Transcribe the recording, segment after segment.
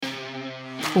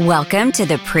Welcome to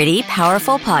the Pretty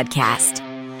Powerful Podcast,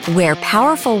 where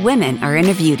powerful women are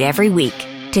interviewed every week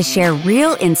to share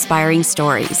real inspiring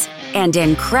stories and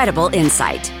incredible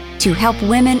insight to help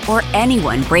women or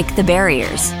anyone break the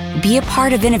barriers, be a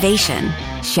part of innovation,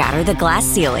 shatter the glass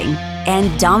ceiling,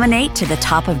 and dominate to the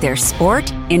top of their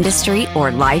sport, industry,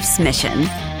 or life's mission.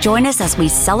 Join us as we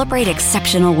celebrate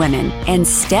exceptional women and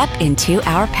step into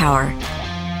our power.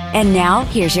 And now,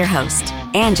 here's your host,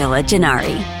 Angela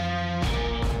Gennari.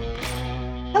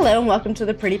 Hello and welcome to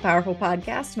the Pretty Powerful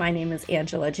Podcast. My name is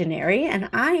Angela Gennari and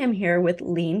I am here with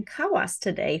Leen Kawas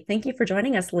today. Thank you for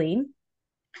joining us, Leen.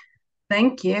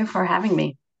 Thank you for having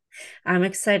me. I'm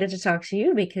excited to talk to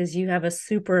you because you have a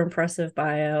super impressive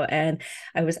bio. And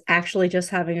I was actually just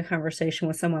having a conversation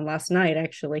with someone last night,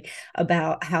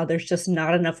 about how there's just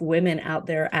not enough women out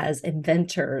there as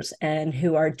inventors and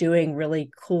who are doing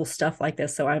really cool stuff like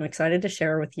this. So I'm excited to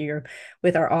share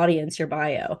with our audience, your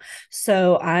bio.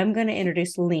 So I'm going to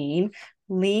introduce Leen.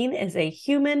 Leen is a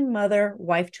human mother,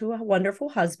 wife to a wonderful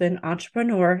husband,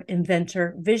 entrepreneur,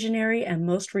 inventor, visionary, and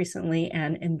most recently,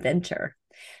 an inventor.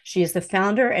 She is the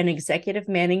founder and executive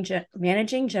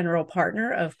managing general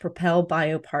partner of Propel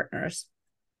Partners.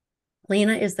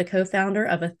 Lena is the co-founder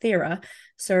of Athira,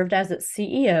 served as its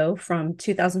CEO from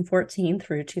 2014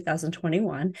 through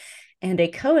 2021, and a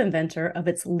co-inventor of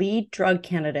its lead drug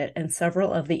candidate and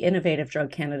several of the innovative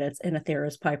drug candidates in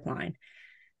Athira's pipeline.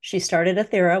 She started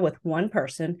Athira with one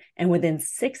person and within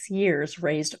 6 years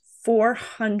raised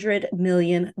 $400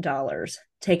 million,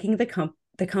 taking the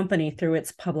company through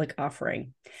its public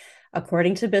offering.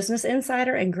 According to Business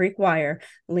Insider and GeekWire,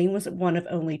 Leen was one of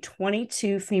only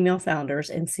 22 female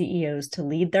founders and CEOs to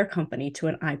lead their company to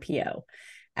an IPO.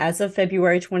 As of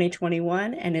February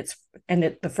 2021, she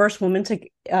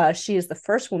is the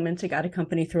first woman to guide a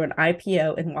company through an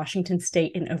IPO in Washington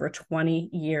State in over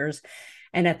 20 years.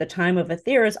 And at the time of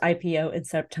Athira's IPO in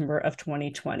September of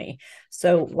 2020.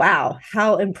 So, wow,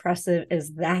 how impressive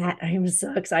is that? I'm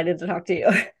so excited to talk to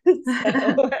you.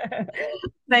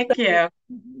 Thank you.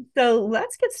 So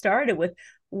let's get started with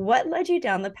what led you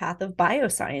down the path of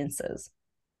biosciences?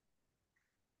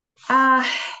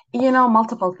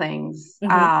 Multiple things.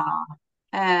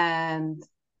 And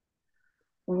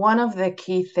one of the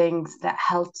key things that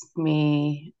helped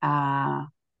me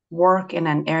work in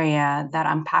an area that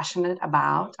I'm passionate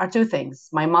about are two things: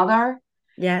 my mother,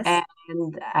 yes,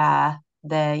 and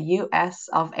the US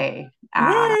of A.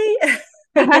 Yay!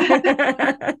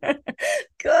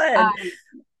 Good.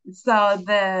 So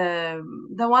the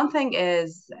one thing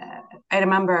is, I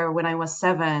remember when I was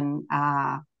 7,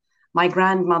 my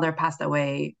grandmother passed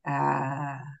away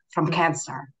from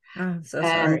cancer. I'm so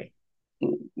sorry.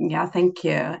 Yeah, thank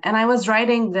you. And I was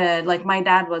writing my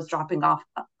dad was dropping off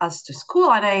us to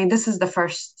school, and this is the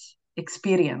first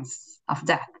experience of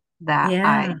death that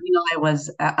I was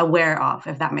aware of,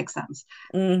 if that makes sense.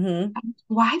 Mm-hmm.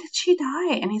 Why did she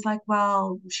die? And he's like,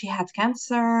 well, she had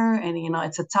cancer, and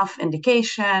it's a tough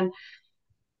indication.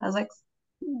 I was like,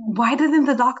 why didn't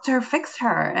the doctor fix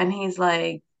her? And he's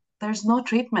like, there's no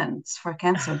treatments for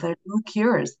cancer. There's no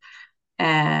cures.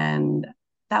 And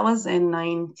that was in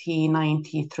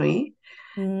 1993.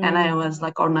 And I was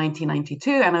like, or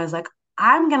 1992. And I was like,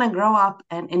 I'm going to grow up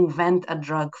and invent a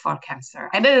drug for cancer.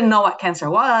 I didn't know what cancer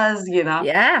was,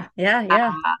 Yeah.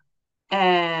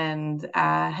 And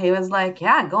he was like,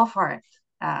 yeah, go for it.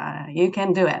 You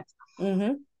can do it.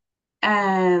 Mm-hmm.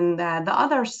 And the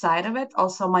other side of it,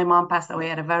 also, my mom passed away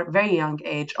at a very, very young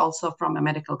age, also from a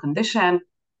medical condition,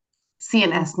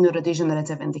 CNS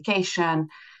neurodegenerative indication.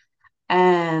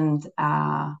 And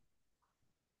I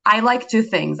like two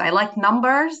things. I like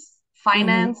numbers,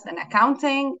 finance, and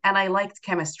accounting, and I liked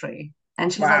chemistry. And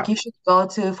she's like, you should go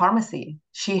to pharmacy.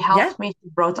 She helped me. She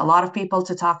brought a lot of people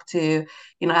to talk to,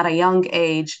 at a young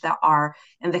age that are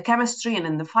in the chemistry and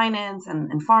in the finance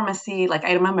and in pharmacy. Like,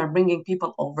 I remember bringing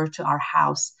people over to our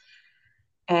house.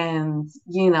 And,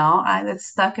 it's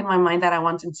stuck in my mind that I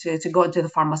wanted to go into the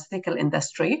pharmaceutical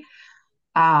industry.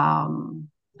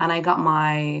 And I got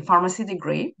my pharmacy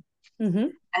degree. Mm-hmm.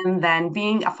 And then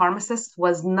being a pharmacist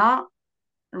was not,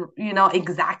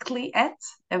 exactly it,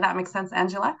 if that makes sense,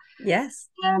 Angela. Yes.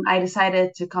 And I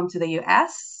decided to come to the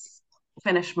US,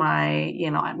 finish my,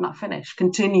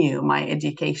 continue my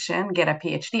education, get a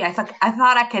PhD. I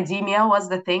thought academia was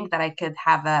the thing that I could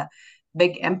have a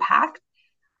big impact.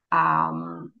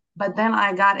 But then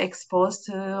I got exposed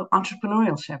to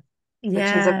entrepreneurship, which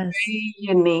is a very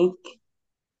unique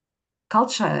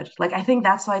culture. Like, I think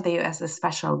that's why the US is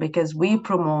special, because we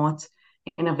promote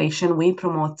innovation, we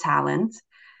promote talent.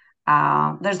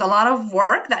 There's a lot of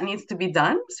work that needs to be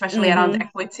done, especially around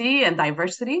equity and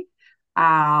diversity.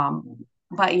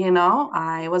 but you know,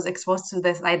 I was exposed to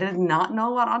this. I did not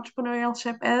know what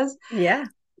entrepreneurship is. Yeah.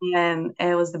 And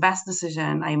it was the best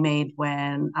decision I made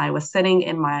when I was sitting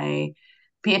in my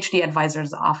PhD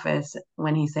advisor's office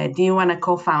when he said, "Do you want to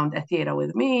co-found Athira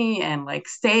with me and like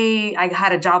stay?" I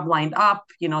had a job lined up,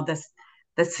 you know, this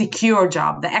the secure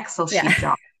job, the Excel Yeah. sheet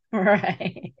job.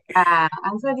 Right. I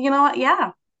said, you know what?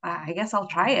 Yeah, I guess I'll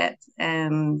try it.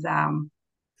 And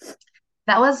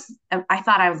that was, I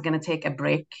thought I was going to take a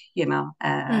break, you know,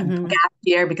 Hmm. gap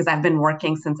year because I've been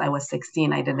working since I was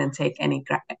 16. I didn't take any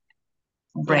Yeah.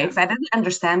 breaks. I didn't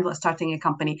understand what starting a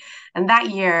company. And that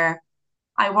year,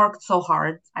 I worked so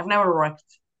hard. I've never worked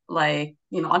like,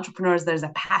 you know, entrepreneurs, there's a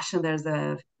passion, there's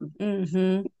a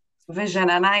Hmm. vision.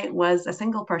 And I was a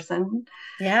single person.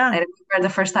 I Yeah. remember the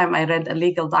first time I read a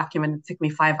legal document, it took me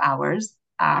 5 hours.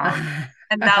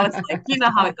 And now it's like, you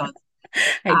know how it goes.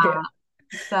 I do. Uh,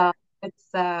 so it's,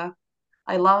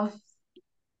 I love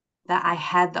that I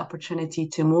had the opportunity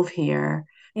to move here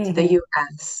to the Hmm.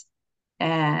 US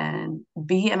and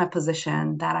be in a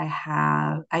position that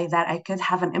that I could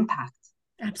have an impact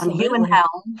on human Absolutely.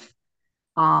 health,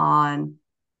 on,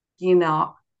 you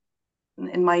know,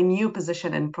 in my new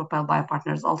position in Propel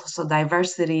Biopartners, also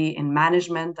diversity in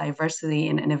management, diversity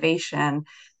in innovation.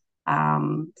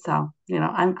 So, you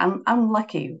know, I'm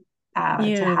lucky to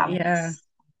have Yeah. this.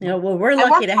 Well, we're I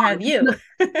lucky worked to hard. have you.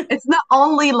 It's not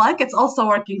only luck, it's also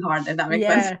working hard, if that makes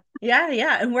sense. Yeah. Yeah.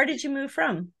 Yeah. And where did you move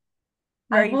from?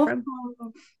 Where I are you moved from?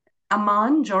 from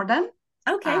Amman, Jordan.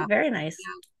 Okay. Uh, Very nice.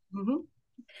 yeah. Mhm.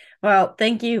 Well,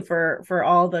 thank you for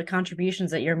all the contributions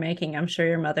that you're making. I'm sure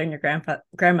your mother and your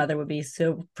grandmother would be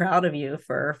so proud of you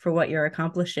for what you're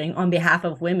accomplishing on behalf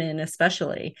of women,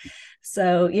 especially.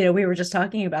 So, we were just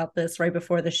talking about this right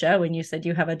before the show, and you said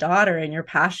you have a daughter and you're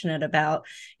passionate about,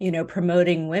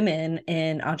 promoting women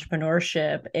in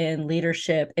entrepreneurship, in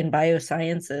leadership, in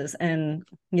biosciences. And,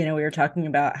 we were talking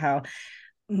about how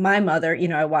my mother,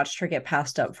 I watched her get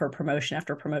passed up for promotion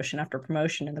after promotion after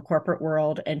promotion in the corporate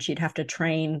world, and she'd have to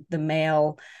train the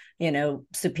male,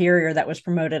 superior that was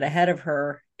promoted ahead of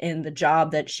her in the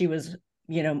job that she was,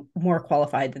 more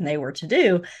qualified than they were to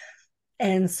do.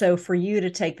 And so for you to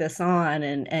take this on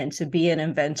and to be an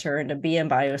inventor and to be in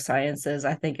biosciences,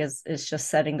 I think is just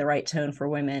setting the right tone for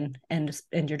women and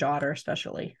your daughter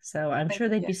especially. So I'm Thank sure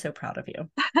they'd you. be so proud of you.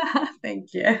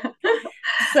 Thank you. And,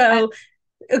 So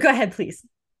go ahead, please.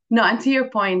 no, and to your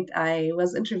point, I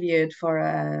was interviewed for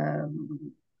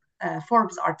a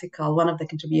Forbes article. One of the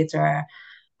contributor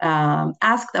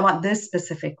asked about this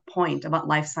specific point about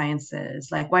life sciences.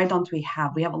 Like, why don't we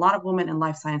have a lot of women in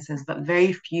life sciences, but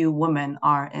very few women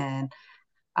are in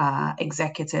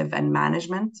executive and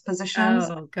management positions.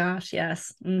 Oh gosh,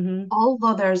 yes. Mm-hmm.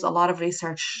 Although there's a lot of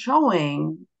research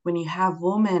showing when you have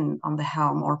women on the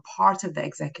helm or part of the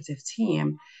executive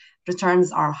team,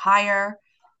 returns are higher,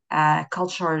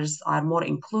 cultures are more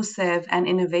inclusive, and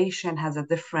innovation has a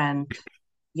different,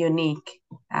 unique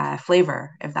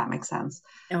flavor, if that makes sense.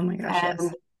 Oh my gosh, yes.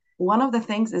 And one of the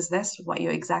things is this, what you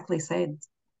exactly said,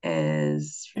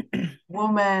 is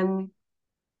women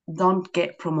don't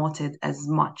get promoted as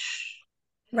much.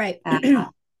 Right. Uh,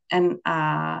 and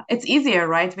it's easier,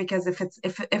 right? Because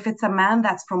if it's a man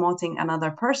that's promoting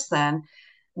another person,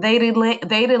 they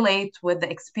relate with the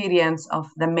experience of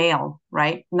the male,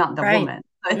 right? Not the Right. woman.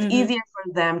 So it's Mm-hmm. easier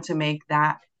for them to make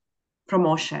that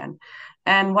promotion.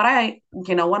 And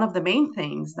one of the main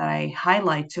things that I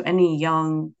highlight to any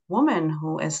young woman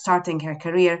who is starting her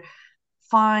career,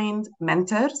 find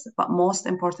mentors, but most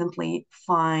importantly,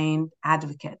 find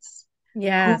advocates who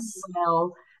Yes.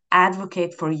 will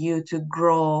advocate for you to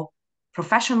grow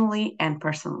professionally and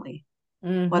personally.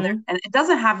 Whether Mm-hmm. and it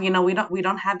doesn't have, we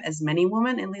don't have as many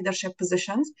women in leadership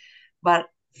positions, but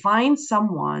find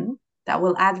someone that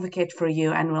will advocate for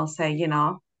you and will say,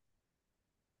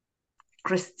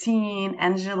 Christine,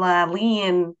 Angela,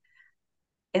 Leen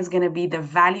is going to be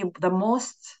the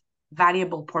most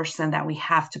valuable person that we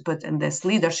have to put in this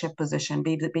leadership position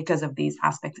because of these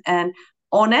aspects. And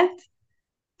own it,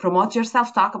 promote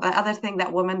yourself, talk about other thing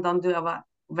that women don't do about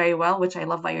very well, which I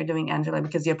love what you're doing, Angela,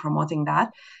 because you're promoting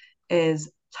that,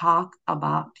 is talk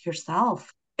about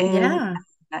yourself and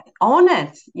Yeah. own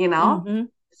it. Mm-hmm.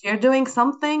 If you're doing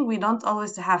something, we don't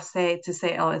always have to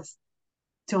say, oh, it's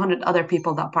 200 other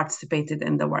people that participated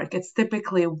in the work. It's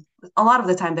typically, a lot of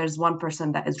the time, there's one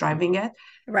person that is driving it.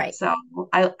 Right. So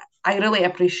I really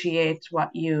appreciate what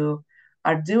you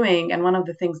are doing. And one of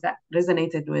the things that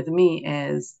resonated with me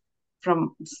is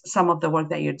from some of the work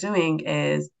that you're doing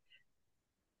is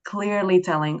clearly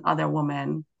telling other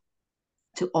women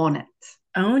to own it.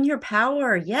 Own your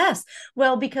power. Yes.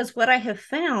 Well, because what I have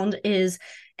found is,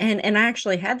 And I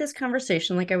actually had this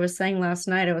conversation, like I was saying last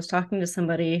night. I was talking to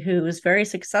somebody who is very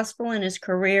successful in his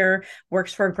career,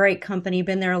 works for a great company,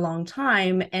 been there a long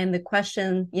time. And the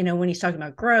question, when he's talking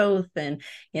about growth and,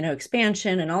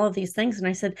 expansion and all of these things. And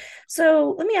I said,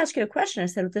 so let me ask you a question. I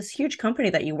said, with this huge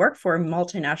company that you work for, a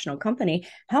multinational company,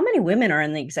 how many women are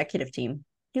in the executive team?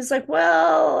 He's like,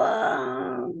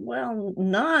 well,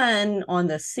 none on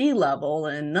the C level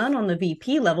and none on the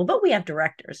VP level, but we have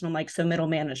directors. And I'm like, so middle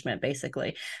management,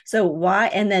 basically. So why?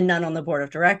 And then none on the board of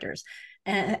directors.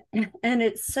 And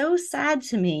it's so sad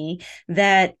to me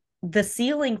that the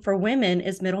ceiling for women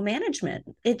is middle management.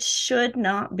 It should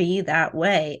not be that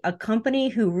way. A company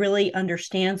who really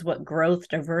understands what growth,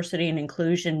 diversity, and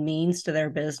inclusion means to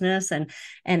their business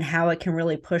and how it can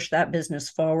really push that business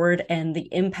forward, and the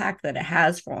impact that it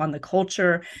has on the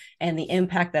culture and the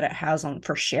impact that it has on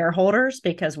for shareholders,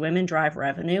 because women drive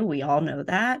revenue. We all know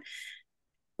that.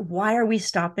 Why are we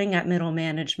stopping at middle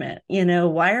management?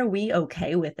 Why are we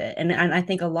okay with it? And I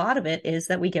think a lot of it is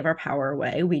that we give our power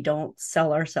away. We don't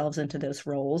sell ourselves into those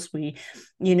roles. We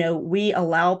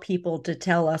allow people to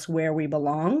tell us where we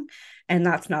belong, and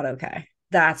that's not okay.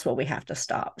 That's what we have to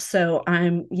stop. So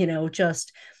I'm,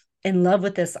 just in love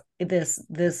with this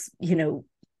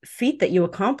feat that you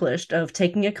accomplished of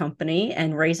taking a company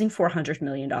and raising $400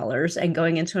 million and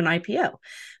going into an IPO,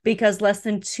 because less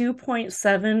than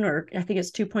 2.7, or I think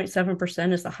it's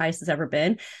 2.7% is the highest it's ever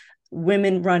been,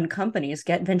 women run companies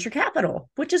get venture capital,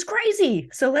 which is crazy.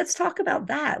 So let's talk about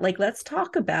that. Let's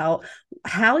talk about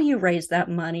how you raised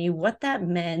that money, what that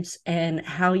meant, and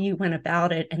how you went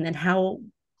about it, and then how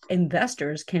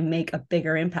investors can make a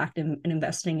bigger impact in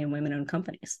investing in women-owned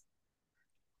companies.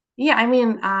 Yeah, I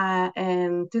mean,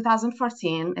 in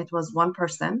 2014, it was one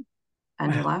person,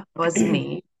 Angela. It was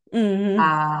me. Mm-hmm.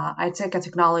 I took a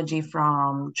technology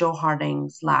from Joe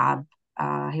Harding's lab.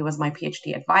 He was my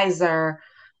PhD advisor.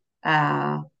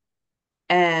 And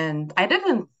I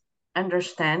didn't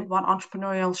understand what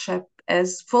entrepreneurship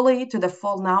is fully to the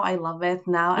full. Now I love it.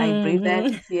 Now I breathe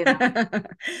it.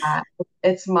 Uh,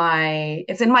 it's in my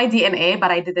DNA,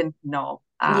 but I didn't know.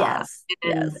 Yes.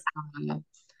 And Yes.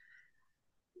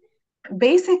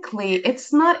 Basically,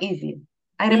 it's not easy.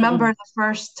 I remember Mm-mm. the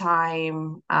first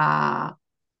time,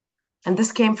 and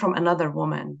this came from another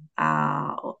woman,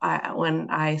 when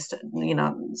I,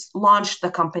 launched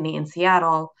the company in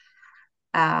Seattle.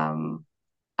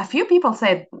 A few people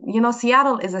said,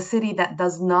 Seattle is a city that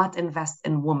does not invest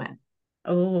in women.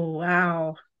 Oh,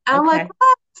 wow. And I'm like, Okay.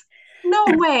 what?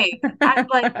 No way.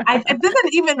 I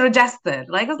didn't even register.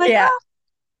 I was like, Yeah. oh,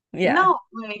 Yeah. no,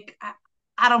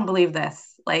 I don't believe this.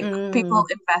 People Mm,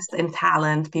 invest in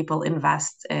talent, people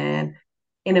invest in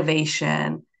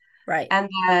innovation. right. And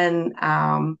then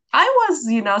I was,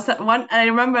 I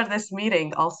remember this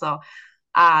meeting also.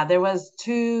 There was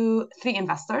three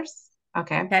investors.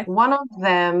 Okay. Okay. One of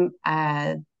them,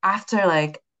 after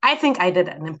I think I did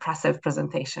an impressive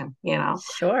presentation.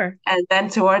 Sure. And then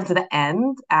towards the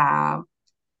end,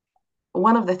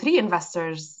 one of the three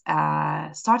investors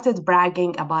started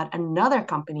bragging about another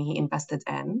company he invested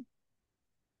in.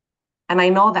 And I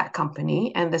know that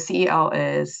company, and the CEO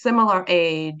is similar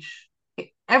age.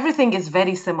 Everything is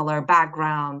very similar,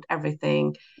 background,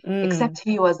 everything, Mm. except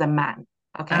he was a man.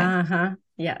 Okay. Uh-huh.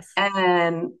 Yes.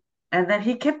 And and then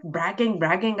he kept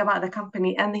bragging about the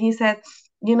company. And he said,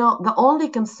 the only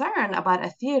concern about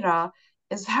Athira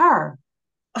is her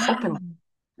Oh, openly.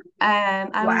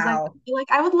 And I was wow.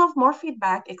 I would love more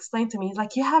feedback. Explain to me. He's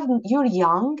like, you're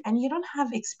young and you don't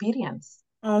have experience.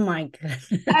 Oh my And in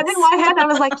goodness. my head, I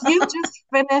was like, you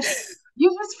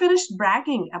just finished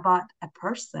bragging about a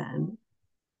person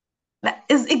that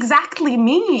is exactly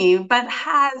me, but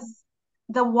has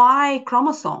the Y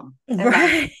chromosome in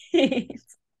that. Right.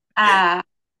 Uh,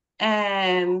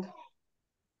 and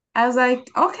I was like,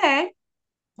 okay,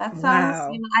 that sounds,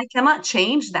 Wow. I cannot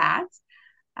change that.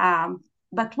 Um,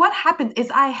 but what happened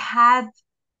is I had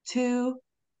two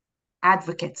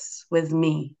advocates with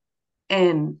me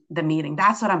in the meeting.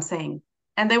 That's what I'm saying.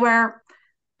 And they were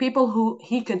people who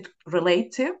he could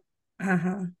relate to.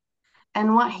 Uh-huh.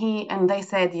 And they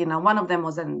said, one of them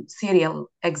was a serial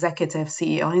executive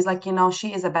CEO. He's like,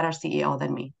 she is a better CEO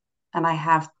than me. And I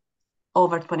have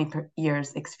over 20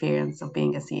 years experience of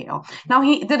being a CEO. Now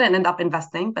he didn't end up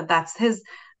investing, but that's his.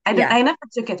 Yeah. I never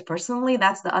took it personally.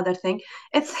 That's the other thing.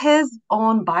 It's his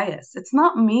own bias. It's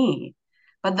not me.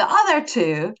 But the other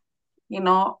two,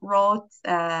 wrote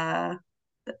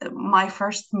my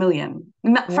first million.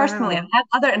 Not first million. Wow. I had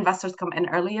other investors come in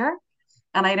earlier.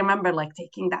 And I remember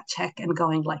taking that check and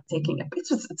going taking it.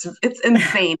 It's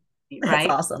insane, That's right?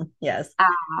 awesome. Yes.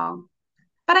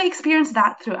 But I experienced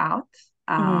that throughout.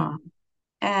 Uh, Mm.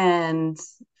 And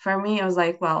for me, I was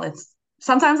like, well, it's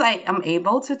sometimes I am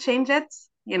able to change it.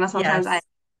 Sometimes Yes.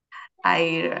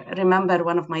 I remember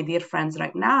one of my dear friends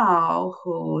right now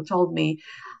who told me,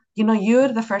 you're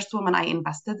the first woman I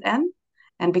invested in.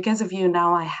 And because of you,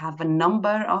 now I have a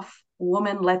number of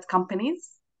women-led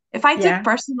companies. Yeah.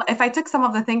 If I took some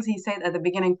of the things he said at the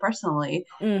beginning personally,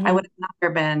 I would Hmm. have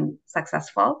never been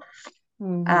successful.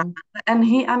 Uh, Hmm.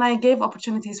 and I gave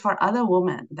opportunities for other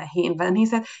women that he invented. And he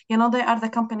said, they are the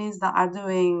companies that are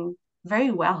doing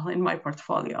very well in my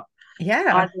portfolio.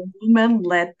 Are Yeah. the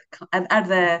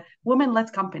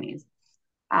women-led companies.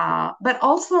 But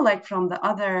also like from the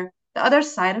other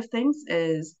side of things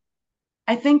is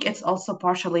I think it's also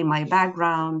partially my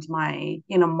background, my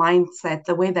mindset,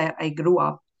 the way that I grew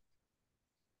up.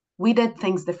 We did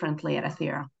things differently at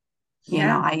Athira.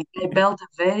 Yeah. I built a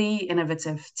very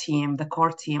innovative team, the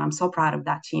core team. I'm so proud of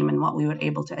that team and what we were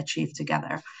able to achieve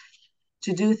together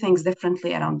to do things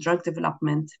differently around drug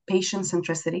development, patient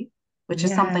centricity, which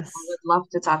is something I Yes. would love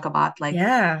to talk about, like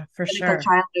Yeah, for clinical sure.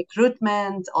 trial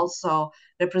recruitment, also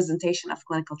representation of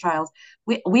clinical trials.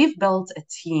 We've built a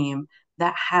team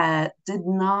that did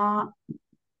not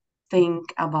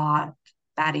think about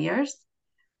barriers.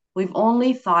 We've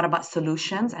only thought about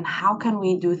solutions and how can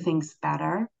we do things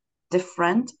better,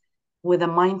 different, with a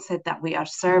mindset that we are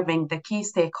serving the key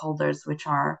stakeholders, which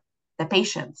are the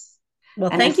patients.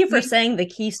 Well, And thank if you for we saying the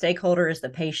key stakeholder is the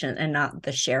patient and not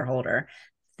the shareholder.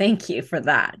 Thank you for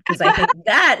that, because I think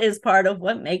that is part of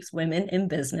what makes women in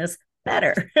business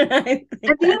better. I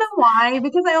And think you know that's, why?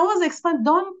 Because I always explain,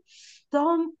 don't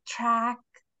track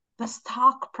the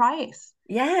stock price.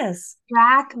 yes,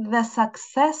 Track the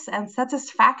success and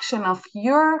satisfaction of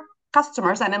your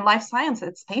customers, and in life science,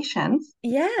 it's patients.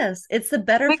 yes, it's the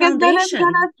better Because then foundation.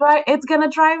 it's gonna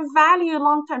drive value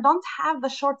long term. Don't have the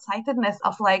short-sightedness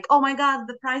of like, oh my God,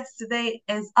 the price today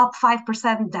is up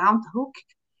 5% down.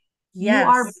 You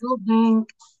are Yes, building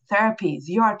therapies,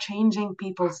 you are changing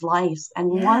people's lives. And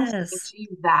once you yes.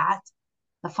 achieve that,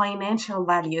 the financial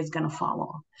value is going to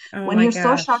follow. Oh When my you're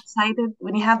so gosh. short-sighted,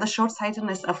 when you have the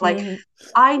short-sightedness of like, Mhm.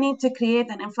 I need to create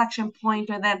an inflection point,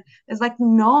 or then it's like,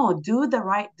 no, do the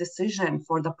right decision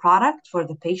for the product, for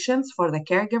the patients, for the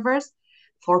caregivers,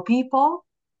 for people.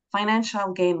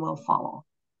 Financial gain will follow.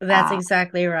 That's Uh,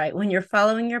 exactly right. When you're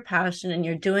following your passion and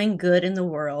you're doing good in the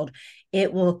world,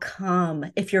 it will come.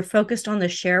 If you're focused on the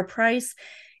share price,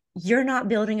 you're not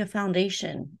building a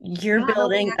foundation. You're you're not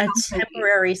building building a a company.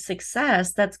 temporary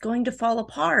success that's going to fall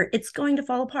apart. It's going to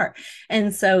fall apart.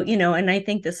 And so, and I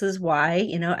think this is why,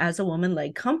 as a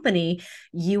woman-led company,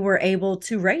 you were able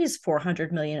to raise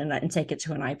 400 million and take it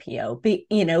to an IPO.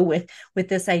 With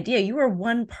this idea, you were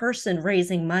one person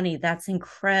raising money. That's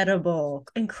incredible,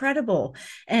 incredible.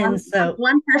 One, And so,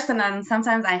 one person, and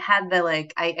sometimes I had the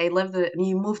like, I lived,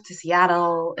 you moved to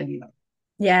Seattle, and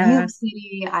New York yes,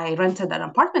 City. I rented an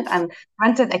apartment and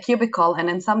rented a cubicle. And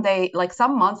then someday, like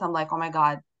some months, I'm like, oh my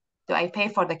God, do I pay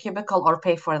for the cubicle or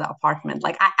pay for the apartment?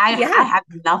 Like I yeah, have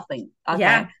nothing.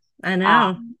 yeah, Okay. I know.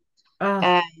 Um,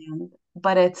 Oh,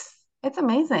 but it's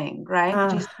amazing, right?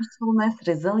 oh, Resourcefulness,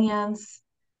 resilience.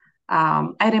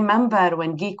 I remember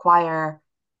when GeekWire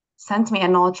sent me a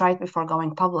note right before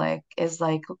going public, is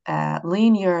like,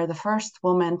 Leen, you're the first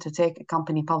woman to take a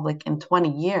company public in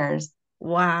 20 years.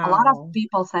 A lot of wow.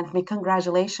 people sent me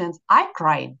congratulations. I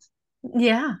cried.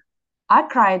 Yeah. I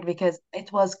cried because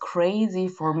it was crazy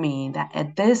for me that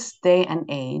at this day and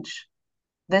age,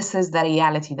 this is the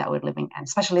reality that we're living in,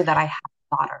 especially that I have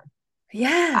a daughter.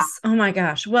 Uh, Yes. Oh my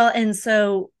gosh. Well, and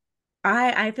so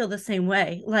I feel the same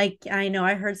way. Like I know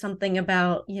I heard something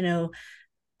about,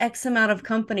 X amount of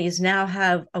companies now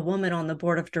have a woman on the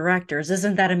board of directors.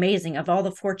 Isn't that amazing? Of all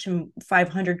the Fortune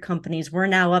 500 companies, we're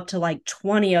now up to like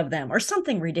 20 of them or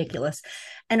something ridiculous.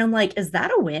 And I'm like, is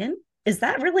that a win? Is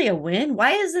that really a win?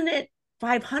 Why isn't it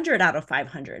 500 out of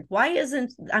 500? Why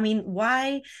isn't, I mean,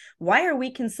 why are we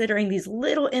considering these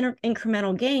little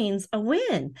incremental gains a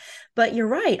win? But you're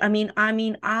right.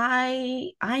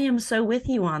 I am so with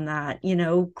you on that,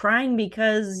 crying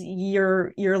because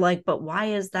you're like, but why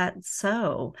is that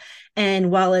so?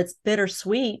 And while it's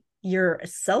bittersweet, you're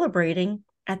celebrating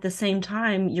at the same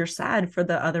time, you're sad for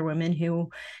the other women who,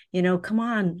 come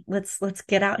on, let's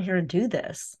get out here and do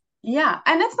this. yeah,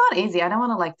 and it's not easy. I don't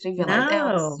want to like trivialize. It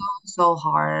was No. so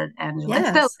hard, and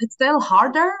Yes. it's still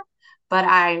harder. But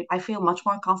I feel much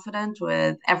more confident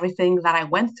with everything that I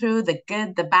went through, the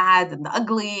good, the bad, and the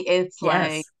ugly. It's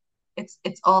like Yes.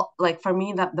 it's all like for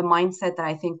me that the mindset that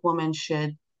I think women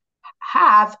should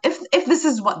have, if this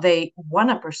is what they want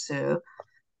to pursue,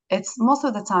 it's most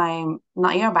of the time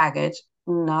not your baggage,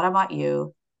 not about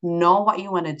you. Know what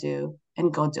you want to do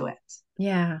and go do it.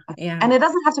 Yeah. Yeah. And it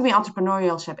doesn't have to be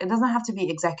entrepreneurship. It doesn't have to be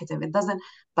executive. It doesn't,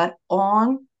 but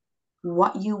on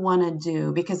what you want to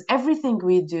do, because everything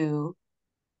we do,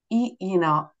 you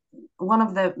know, one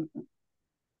of the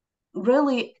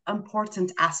really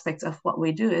important aspects of what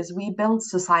we do is we build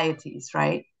societies,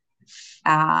 right?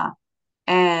 Uh,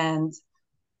 and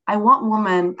I want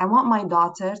my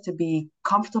daughter to be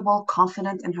comfortable,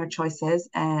 confident in her choices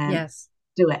and Yes.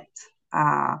 do it.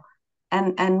 Uh,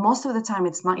 and most of the time,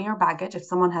 it's not your baggage. If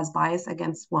someone has bias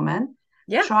against women,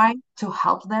 Yeah. try to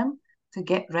help them to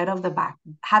get rid of the back.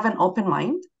 Have an open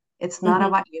mind. It's not Hmm.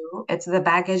 about you. It's the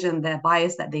baggage and the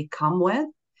bias that they come with.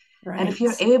 And if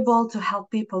you're Right. able to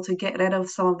help people to get rid of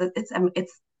some of the,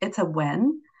 it's a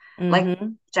win. Like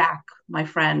Hmm. Jack, my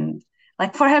friend,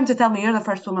 like for him to tell me you're the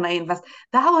first woman I invest,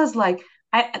 that was like,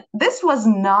 this was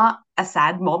not a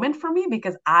sad moment for me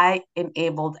because I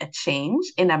enabled a change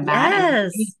in a man and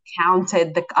he Yes.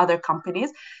 counted the other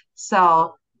companies.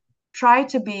 So try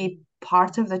to be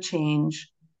part of the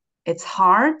change. It's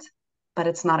hard, but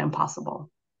it's not impossible.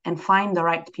 And find the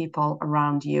right people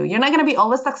around you. You're not going to be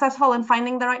always successful in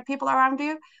finding the right people around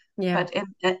you, Yeah. but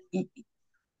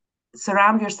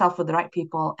surround yourself with the right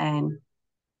people and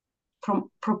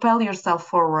propel yourself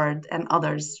forward and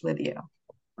others with you.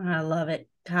 I love it.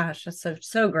 Gosh, that's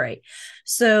so great.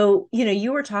 So,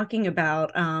 you were talking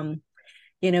about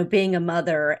being a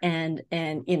mother and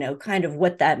kind of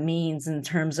what that means in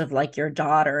terms of like your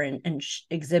daughter and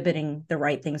exhibiting the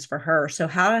right things for her. So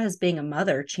how has being a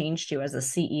mother changed you as a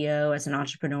CEO, as an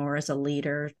entrepreneur, as a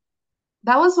leader?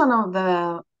 That was one of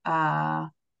the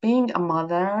being a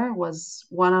mother was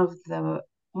one of the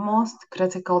most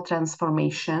critical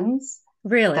transformations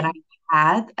that I Really?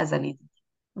 had as a leader.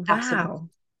 Absolutely.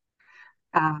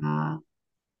 Wow.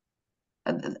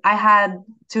 Uh, I had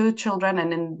two children,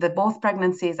 and in the both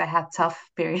pregnancies, I had tough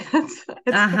periods.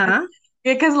 It's Uh-huh.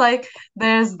 because like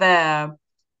there's the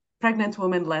pregnant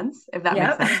woman lens, if that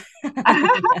makes Yep. sense.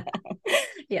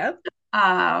 Yep.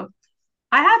 uh,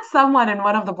 I had someone in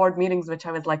one of the board meetings, which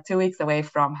I was like 2 weeks away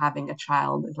from having a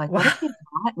child. It's like, what Wow. if you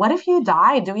die? What if you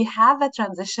die? Do we have a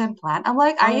transition plan? I'm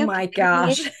like, are Oh you my kidding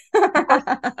me? gosh. Of course,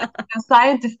 the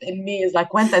scientist in me is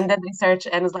like went and did research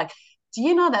and is like, do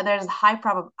you know that there's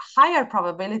higher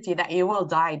probability that you will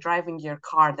die driving your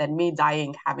car than me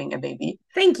dying having a baby?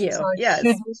 Thank So you. should Yes.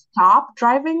 you stop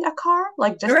driving a car?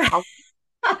 Like just Right. help.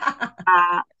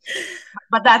 Uh,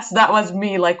 but that was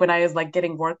me like when I was like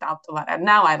getting worked out a lot. And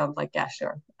now I don't like, yeah,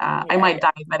 sure. I Yeah, might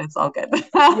yeah. die, but it's all good.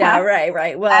 Yeah, right,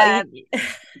 right. Well, And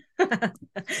I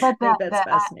but think that that's that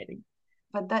fascinating.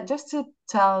 but that just to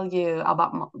tell you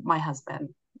about my husband,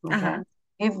 okay? Uh-huh.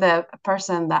 He's the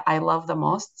person that I love the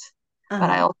most, but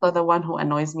I Uh-huh. also the one who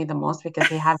annoys me the most because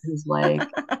he has these like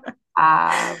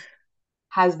uh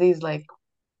has these like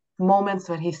moments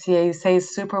where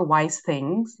says super wise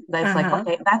things that's like, Uh-huh.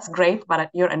 okay, that's great, but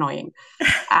you're annoying.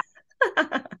 Uh,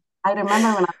 I remember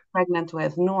when I was pregnant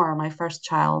with Noor, my first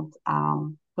child,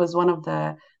 who was one of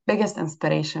the biggest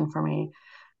inspiration for me.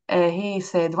 He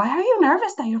said, "Why are you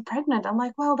nervous that you're pregnant?" I'm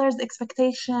like, "Well, there's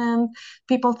expectation.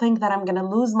 People think that I'm gonna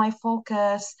lose my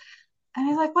focus." And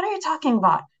he's like, "What are you talking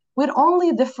about? We're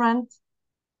only different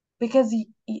because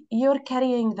you're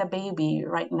carrying the baby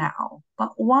right now.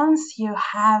 But once you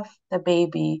have the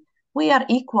baby, we are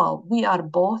equal. We are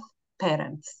both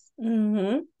parents."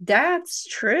 That's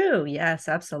true. Yes,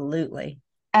 absolutely.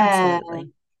 And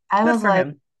Absolutely. I Good was for like,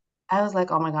 him.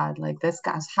 oh my God, like this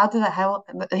guy's, how did I, how,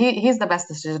 he's the best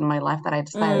decision in my life that I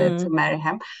decided to Mm. marry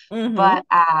him. Mm-hmm. But,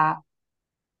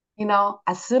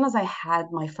 as soon as I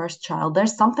had my first child,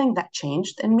 there's something that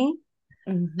changed in me.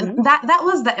 Mm-hmm. That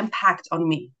was the impact on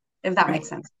me, if that makes Right.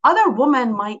 sense. Other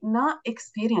women might not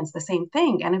experience the same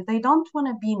thing. And if they don't want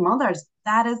to be mothers,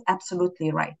 that is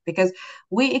absolutely right. Because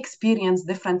we experience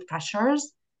different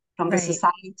pressures from the Right.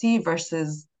 society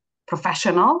versus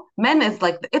professional. Men is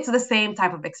like, it's the same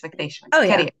type of expectation, Oh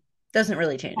yeah. career. Doesn't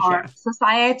really change. For Yeah.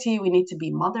 society, we need to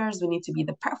be mothers, we need to be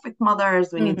the perfect mothers,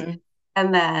 Mm-hmm.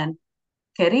 and then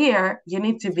career, you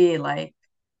need to be like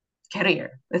career.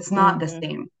 It's not the Mm-hmm.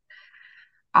 same.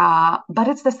 But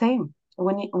it's the same.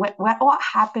 What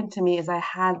happened to me is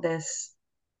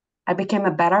I became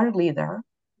a better leader,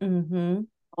 Mm-hmm.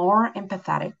 more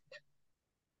empathetic.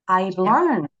 I Yeah.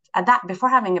 learned at that before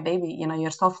having a baby,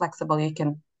 you're so flexible.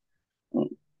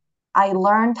 I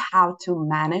learned how to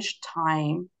manage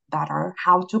time better,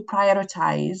 how to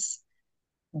prioritize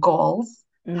goals,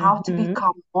 how to Mm-hmm.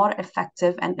 become more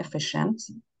effective and efficient.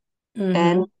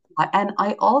 Mm-hmm. And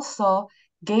I also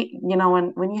get,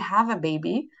 when you have a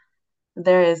baby,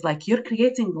 there is like you're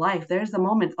creating life. There's a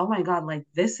moment, oh my God, like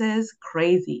this is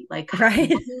crazy. Like Right.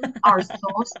 women are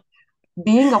so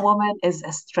being a woman is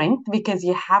a strength because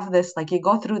you have this, like, you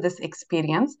go through this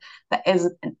experience that is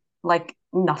like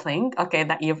nothing, okay,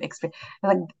 that you've experienced.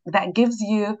 Like, that gives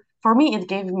you, for me, it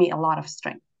gave me a lot of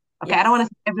strength. Okay, I don't want Yes.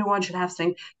 to say everyone should have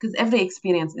strength because every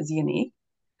experience is unique.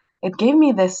 It gave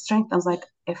me this strength. I was like,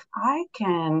 if I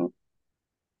can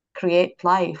create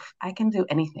life, I can do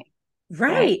anything,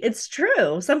 right? Right. It's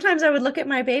true. Sometimes I would look at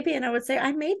my baby and I would say,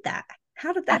 I made that.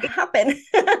 How did that happen?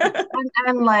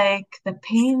 And like the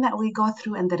pain that we go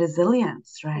through and the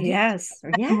resilience, right? Yes.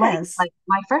 And Yes. like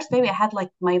my first baby, I had like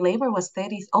my labor was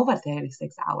 30 over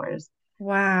 36 hours.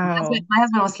 Wow. My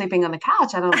husband was sleeping on the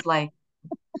couch, and I was like,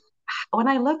 when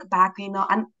I look back,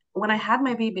 and when I had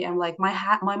my baby, I'm like, my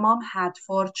mom had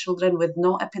 4 children with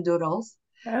no epidurals.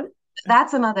 Oh,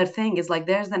 That's another thing, is like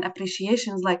there's an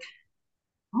appreciation, is like,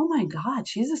 oh my God,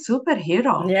 she's a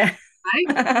superhero, yeah. right?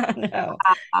 No.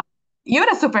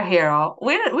 You're a superhero.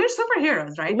 We're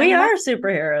superheroes, right? We are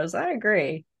superheroes. I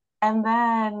agree. And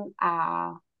then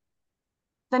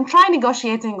try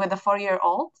negotiating with a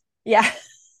 4-year-old. Yeah.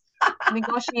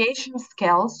 Negotiation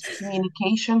skills,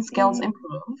 communication skills Mm-hmm.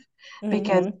 improve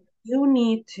because Mm-hmm. you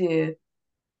need to,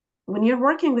 when you're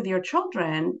working with your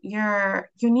children, you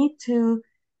need to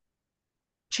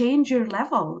change your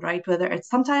level, right? Whether it's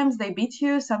sometimes they beat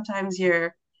you, sometimes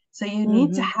so you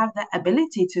need to Mm-hmm. have the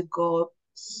ability to go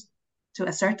to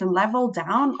a certain level,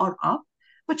 down or up,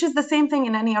 which is the same thing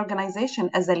in any organization.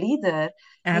 As a leader,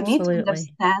 you need to Absolutely.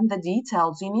 understand the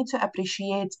details. You need to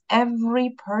appreciate every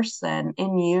person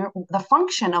the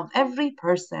function of every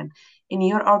person in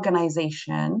your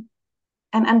organization,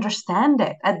 and understand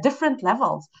it at different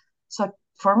levels. So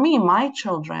for me, my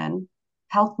children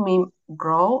helped me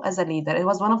grow as a leader. It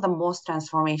was one of the most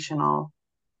transformational,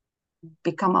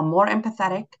 become a more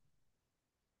empathetic,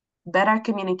 better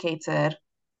communicator.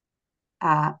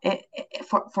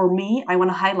 For me, I want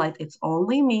to highlight, it's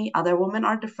only me. Other women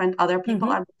are different. Other people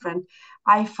Mm-hmm. are different.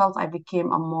 I felt I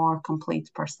became a more complete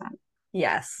person.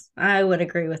 Yes, I would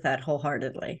agree with that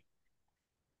wholeheartedly.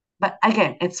 But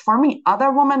again, it's for me.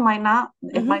 Other women might not,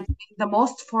 it Mm-hmm. might be the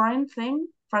most foreign thing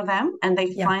for them, and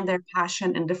they Yeah. find their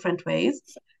passion in different ways.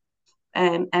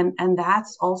 And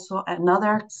that's also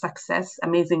another success,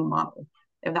 amazing model,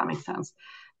 if that makes sense.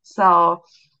 So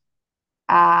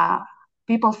uh,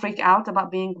 people freak out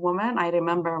about being woman. I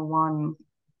remember one,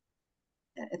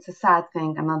 it's a sad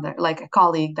thing, another, like a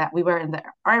colleague that we were in the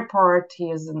airport. He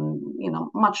is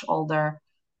much older,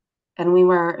 and we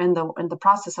were in the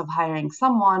process of hiring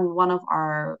someone. One of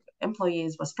our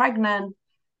employees was pregnant,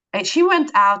 and she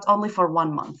went out only for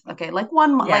 1 month. Okay, like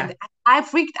 1 month. Yeah. Like, I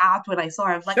freaked out when I saw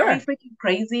her. I was like, "Are you Sure. freaking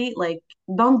crazy? Like,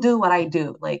 don't do what I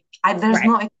do. Like, there's Right.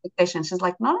 no expectation." She's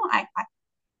like, "No, no,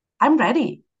 I'm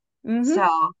ready." Mm-hmm. So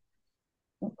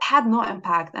had no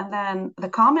impact. And then the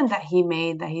comment that he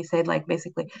made, that he said, like,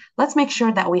 basically, let's make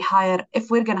sure that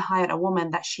if we're gonna hire a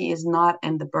woman, that she is not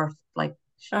in the birth, like,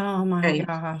 Oh my stage.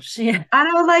 gosh. Yeah. And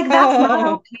I was like, that's not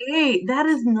Oh, okay. That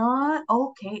is not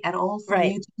okay at all for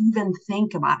right. you to even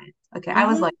think about it. Okay. I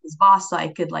was Uh-huh. like his boss, so I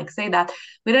could like say that.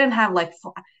 We didn't have like,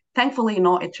 thankfully,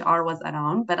 no HR was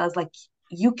around, but I was like,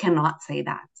 you cannot say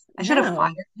that. I should have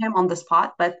fired No. him on the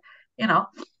spot, but you know,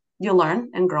 you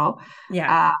learn and grow.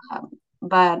 Yeah. Uh,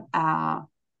 but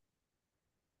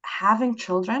having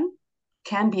children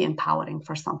can be empowering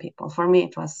for some people. For me,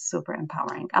 it was super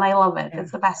empowering, and I love it. Yeah.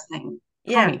 It's the best thing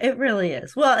for Yeah, me. it really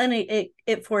is. Well, and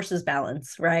it forces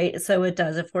balance, right? So it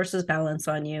does. It forces balance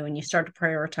on you, and you start to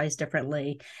prioritize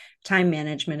differently. Time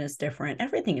management is different.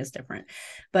 Everything is different.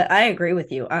 But I agree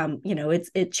with you.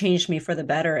 It changed me for the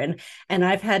better, and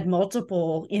I've had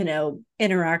multiple,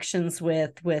 interactions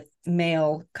with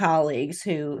male colleagues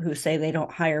who say they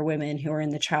don't hire women who are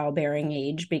in the childbearing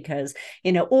age because,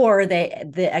 or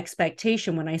the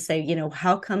expectation when I say,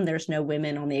 how come there's no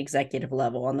women on the executive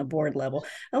level, on the board level?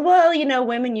 Well,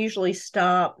 women usually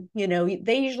stop,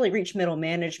 they usually reach middle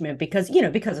management because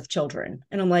of children.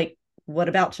 And I'm like, what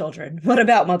about children? What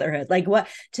about motherhood? Like,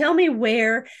 tell me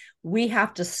where we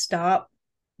have to stop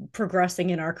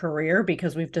progressing in our career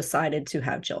because we've decided to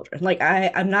have children. Like,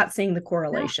 I'm not seeing the Yeah.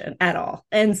 correlation at all.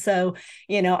 And so,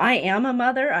 I am a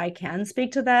mother. I can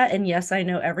speak to that. And yes, I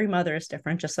know every mother is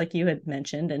different, just like you had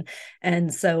mentioned.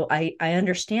 And so I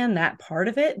understand that part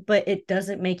of it, but it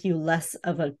doesn't make you less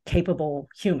of a capable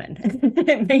human.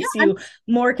 It Yeah. makes you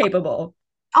more capable.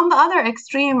 On the other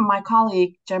extreme, my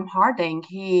colleague Jim Harding,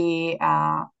 he's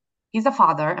a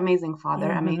father, amazing father,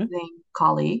 Mm-hmm. amazing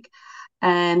colleague,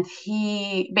 and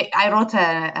I wrote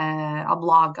a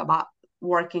blog about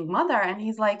working mother, and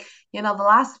he's like, the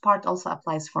last part also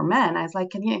applies for men. I was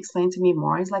like, can you explain to me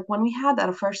more? He's like, when we had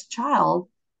our first child,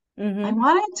 I Mm-hmm.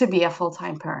 wanted to be a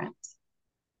full-time parent.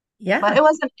 but Yeah. it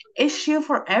was an issue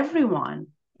for everyone.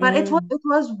 But Mm, it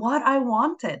was what I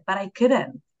wanted, but I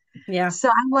couldn't. yeah. So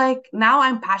I'm like, now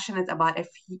I'm passionate about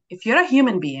if you're a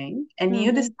human being and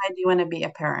you Hmm. decide you want to be a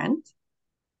parent.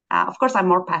 Of course, I'm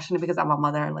more passionate because I'm a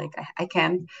mother. Like I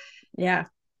can. Yeah.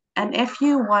 And if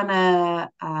you want to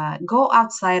go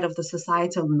outside of the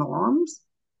societal norms,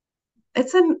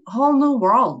 it's a whole new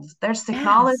world. There's Yes.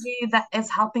 technology that is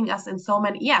helping us in so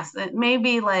many. Yes, it may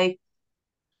be like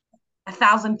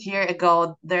 1,000 years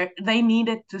ago, they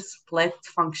needed to split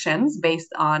functions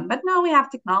based on, but now we have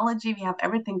technology, we have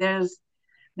everything. There's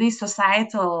these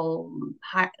societal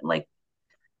like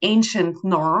ancient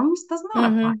norms does not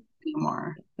apply Hmm.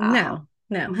 anymore. No,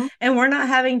 no. Mhm. And we're not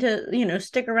having to,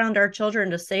 stick around our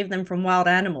children to save them from wild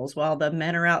animals while the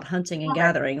men are out hunting and Right.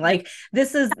 gathering. Like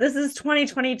this is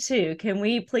 2022. Can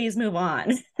we please move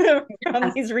on from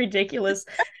Yes, these ridiculous,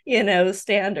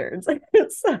 standards?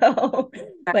 So,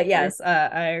 but exactly. yes,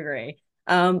 I agree.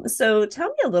 So tell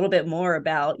me a little bit more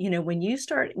about, when you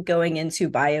start going into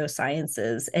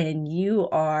biosciences and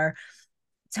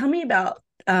tell me about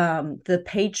the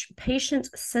patient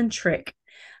centric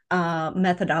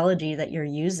methodology that you're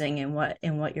using and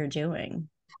what you're doing.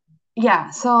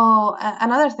 Yeah. So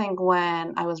another thing,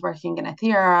 when I was working in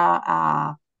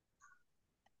Athira,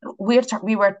 we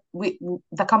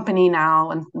the company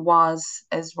now and was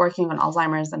is working on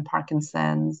Alzheimer's and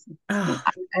Parkinson's. Oh,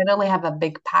 I really have a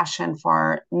big passion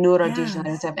for yes.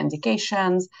 neurodegenerative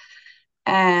indications,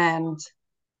 and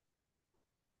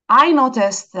I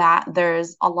noticed that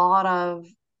there's a lot of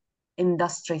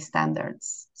industry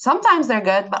standards. Sometimes they're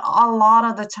good, but a lot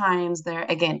of the times they're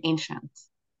again ancient,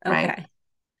 right? Okay.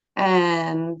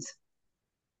 And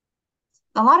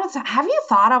a lot of time, have you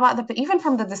thought about even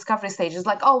from the discovery stages,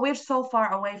 like, oh, we're so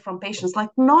far away from patients. Like,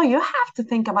 no, you have to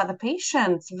think about the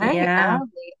patients very Yeah.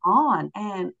 early on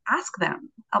and ask them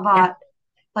Yeah. about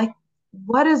like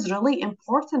what is really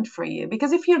important for you.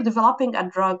 Because if you're developing a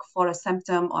drug for a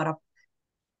symptom or a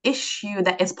issue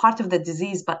that is part of the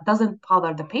disease but doesn't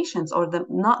bother the patients or the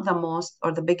not the most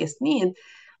or the biggest need,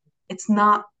 it's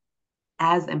not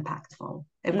as impactful,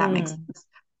 if that makes Mm. sense.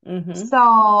 Mm-hmm. So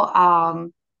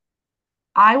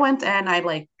I went and I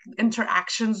like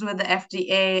interactions with the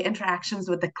FDA, interactions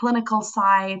with the clinical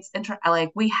sites,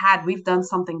 like we've done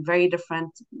something very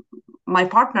different. My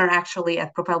partner actually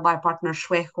at Propel by partner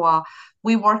Shwekwa,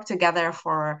 we worked together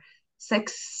for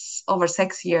over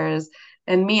 6 years,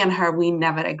 and me and her, we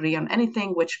never agree on anything,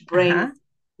 which brings, Uh-huh.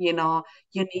 you know,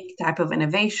 unique type of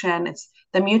innovation. It's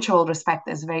the mutual respect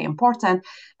is very important.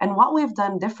 And what we've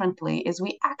done differently is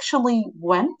we actually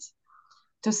went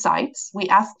to sites. We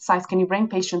asked sites, can you bring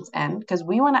patients in? Because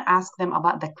we want to ask them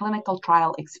about the clinical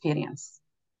trial experience.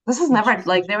 This is never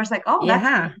Interesting. like, they was like, oh, I've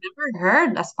Yeah. never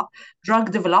heard a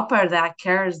drug developer that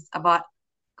cares about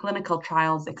clinical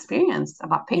trials experience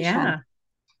about patients. Yeah.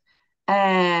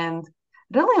 And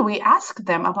really, we asked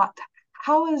them about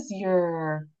how is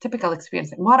your typical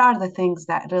experience? What are the things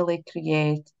that really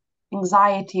create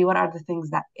anxiety? What are the things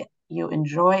that you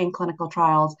enjoy in clinical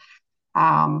trials?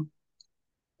 Um,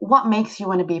 what makes you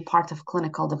want to be part of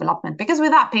clinical development? Because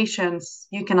without patients,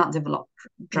 you cannot develop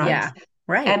drugs. Yeah.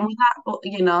 Right. And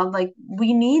without, like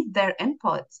we need their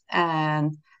input.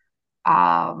 And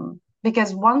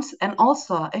because and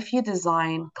also if you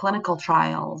design clinical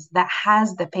trials that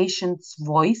has the patient's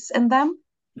voice in them,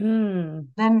 Mm.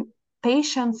 then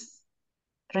patients'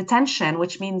 retention,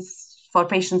 which means for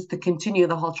patients to continue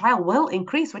the whole trial, will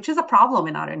increase, which is a problem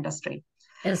in our industry.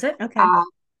 Is it? Okay. Uh,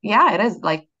 yeah, it is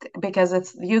like because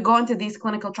it's you go into these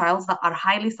clinical trials that are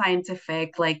highly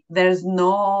scientific, like there's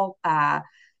no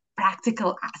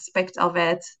practical aspect of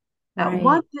it.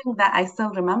 One Right. thing that I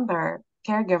still remember,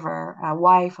 caregiver, a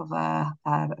wife of a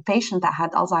patient that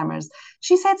had Alzheimer's,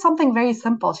 she said something very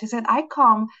simple. She said, I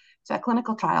come to a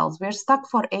clinical trials, we're stuck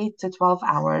for 8 to 12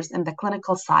 hours in the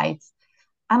clinical sites,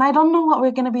 and I don't know what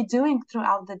we're going to be doing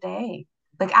throughout the day.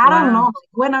 Like, I don't know, Wow.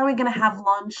 like, when are we going to have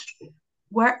lunch?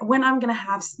 When I'm going to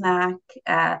have snack?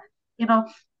 Uh, you know,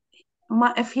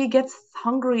 if he gets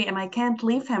hungry and I can't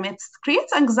leave him, it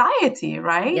creates anxiety,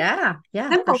 right? Yeah.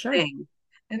 Yeah, for Simple sure. thing.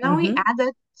 And then Mm-hmm.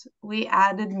 we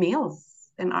added meals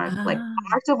in our like Ah,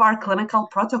 part of our clinical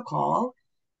protocol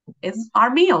is our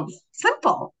meals.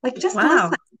 Simple. Like just listen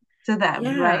wow. to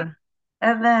them, right? Yeah.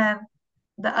 And then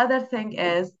the other thing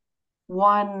is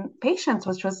one patient,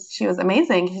 which was she was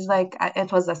amazing. He's like,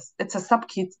 it's a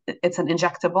subcut, it's an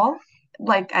injectable.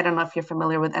 Like I don't know if you're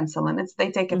familiar with insulin. It's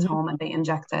they take it Mm-hmm. home and they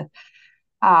inject it.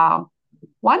 Um,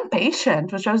 one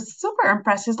patient, which I was super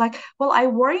impressed, is like, well, I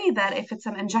worry that if it's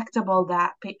an injectable,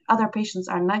 that other patients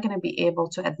are not going to be able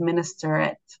to administer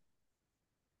it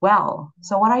well.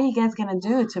 So what are you guys going to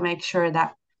do to make sure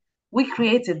that We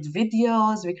created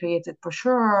videos, we created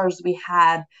brochures, we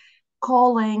had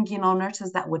calling,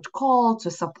 nurses that would call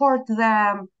to support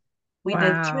them. We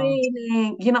did Wow.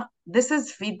 training. This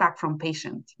is feedback from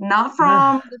patients, not Ugh.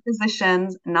 from the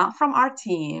physicians, not from our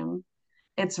team.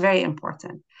 It's very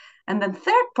important. And then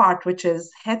third part, which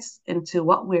is hits into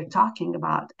what we're talking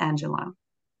about, Angela.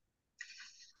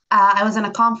 I was in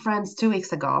a conference 2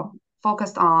 weeks ago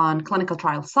focused on clinical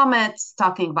trial summits,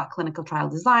 talking about clinical trial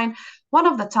design. One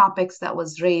of the topics that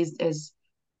was raised is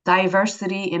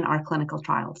diversity in our clinical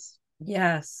trials.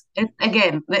 Yes.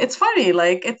 It's funny,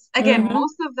 like it's again, Mm-hmm.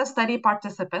 most of the study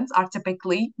participants are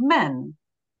typically men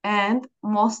and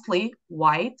mostly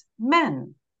white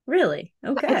men. Really?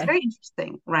 It's Okay. very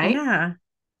interesting, right? Yeah.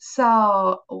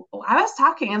 So I was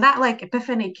talking, and that like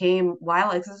epiphany came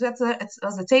while it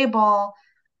was a table.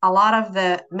 A lot of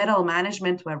the middle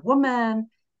management were women,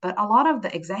 but a lot of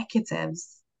the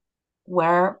executives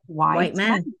were White white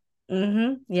men. men.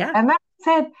 Mm-hmm. Yeah. And then I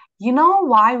said, you know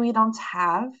why we don't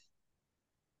have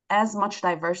as much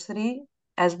diversity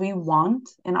as we want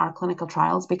in our clinical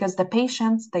trials? Because the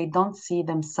patients, they don't see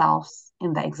themselves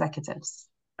in the executives,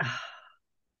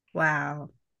 Wow.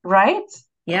 right?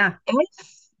 Yeah. If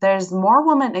there's more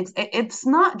women, it's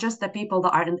not just the people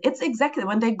that are in, it's exactly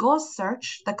when they go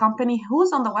search the company,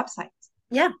 who's on the website.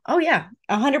 Yeah. Oh yeah.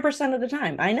 100% of the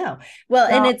time. I know. Well,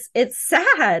 and So, it's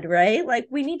sad, right? Like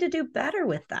we need to do better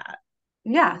with that.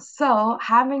 yeah, so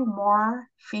having more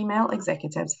female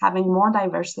executives, having more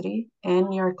diversity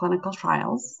in your clinical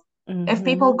trials. If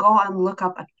people Mm-hmm. go and look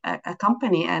up a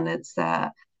company and it's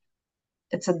a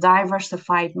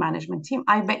diversified management team,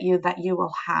 I bet you that you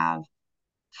will have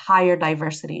higher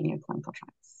diversity in your clinical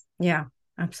trials. Yeah,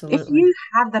 If absolutely. you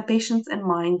have the patients in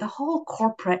mind, the whole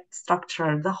corporate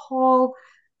structure, the whole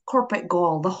corporate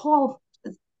goal, the whole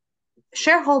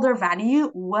shareholder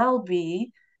value will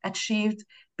be achieved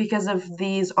because of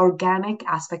these organic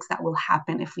aspects that will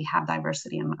happen if we have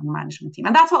diversity in the management team.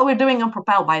 And that's what we're doing on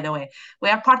Propel, by the way. We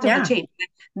are part of the Yeah. change.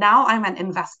 Now I'm an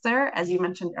investor, as you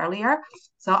mentioned earlier.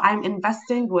 So I'm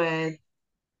investing with,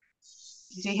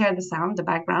 do you hear the sound, the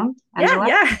background, Yeah, Angela?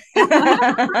 yeah.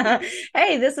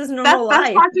 Hey, this is normal That's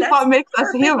life. part of That's what makes us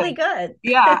perfectly human. good.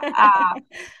 Yeah.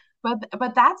 But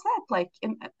that's it. Like I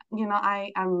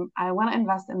want to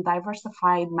invest in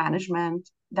diversified management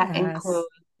that includes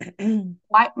Yes.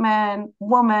 white men,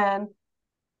 women,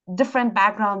 different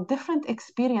background, different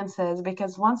experiences,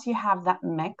 because once you have that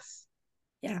mix,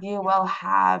 Yeah. you will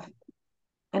have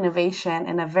innovation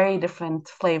in a very different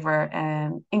flavor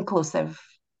and inclusive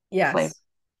flavor. Yes.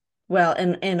 Well,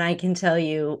 and I can tell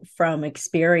you from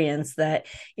experience that,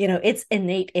 it's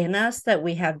innate in us that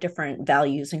we have different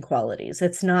values and qualities.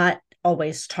 It's not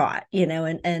always taught,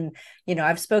 and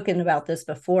I've spoken about this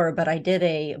before, but I did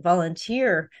a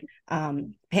volunteer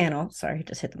panel. Sorry, I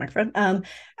just hit the microphone.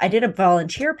 I did a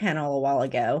volunteer panel a while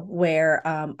ago where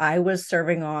I was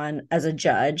serving on as a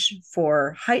judge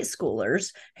for high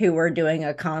schoolers who were doing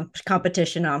a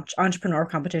competition, entrepreneur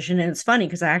competition. And it's funny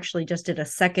because I actually just did a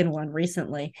second one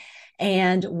recently.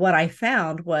 And what I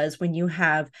found was when you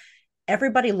have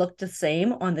everybody looked the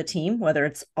same on the team, whether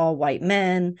it's all white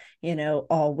men,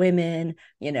 all women,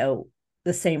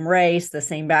 the same race, the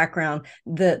same background,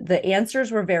 the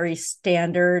answers were very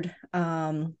standard.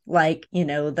 Like,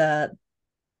 the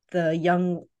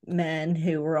young men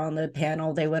who were on the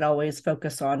panel, they would always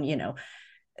focus on,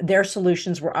 their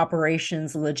solutions were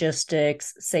operations,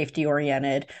 logistics, safety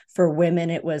oriented. For women,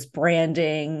 it was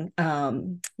branding,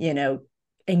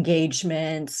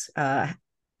 engagement,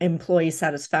 employee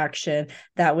satisfaction.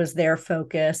 That was their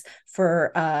focus.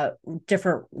 For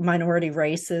different minority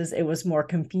races, it was more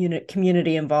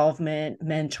community involvement,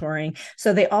 mentoring.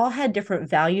 So they all had different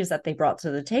values that they brought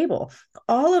to the table.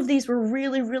 All of these were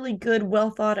really, really good,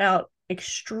 well thought out,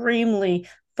 extremely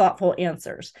thoughtful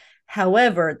answers.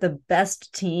 However, the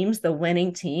best teams, the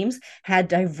winning teams, had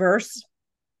diversity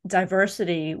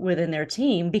within their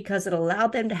team because it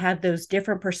allowed them to have those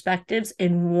different perspectives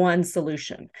in one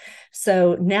solution.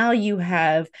 So now you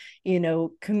have,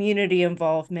 community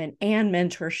involvement and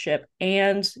mentorship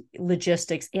and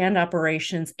logistics and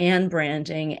operations and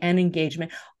branding and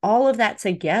engagement. All of that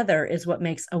together is what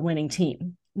makes a winning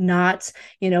team. Not,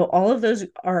 all of those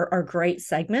are great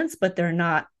segments, but they're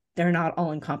not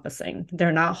all encompassing.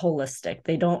 They're not holistic.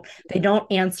 They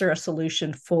don't answer a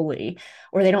solution fully,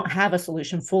 or they don't have a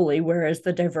solution fully. Whereas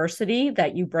the diversity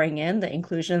that you bring in, the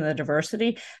inclusion and the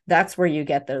diversity, that's where you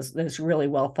get those really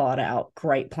well thought out,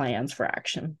 great plans for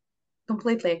action.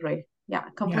 Completely agree. Yeah, Yeah.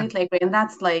 completely agree. And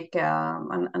that's like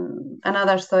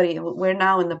another study. We're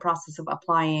now in the process of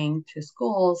applying to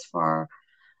schools for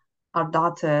our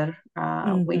daughter.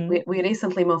 Mm-hmm. We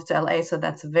recently moved to LA, so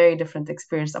that's a very different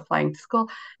experience applying to school.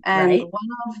 And Right.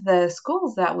 one of the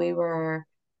schools that we were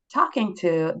talking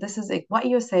to, this is what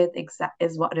you said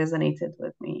is what resonated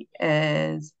with me,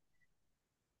 is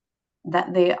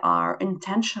that they are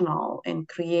intentional in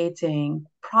creating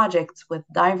projects with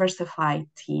diversified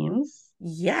teams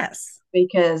Yes.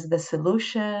 because the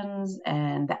solutions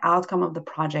and the outcome of the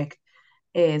project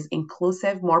is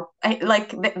inclusive, more like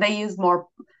they use more.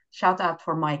 Shout out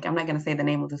for Mike. I'm not going to say the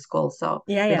name of the school, so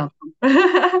Yeah, they yeah.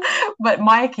 don't. But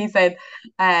Mike, he said,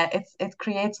 it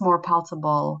creates more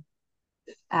palatable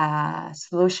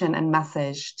solution and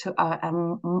message to a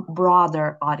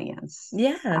broader audience.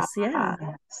 Yes, yeah.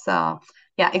 So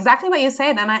yeah, exactly what you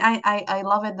said, and I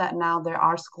love it that now there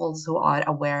are schools who are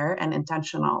aware and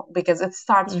intentional because it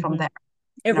starts from Mm-hmm. there,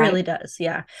 It right? really does.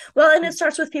 Yeah. Well, and it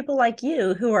starts with people like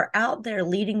you who are out there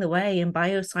leading the way in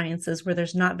biosciences where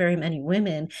there's not very many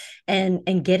women,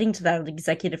 and getting to that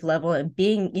executive level and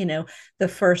being, the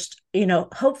first,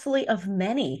 hopefully of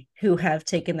many who have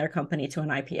taken their company to an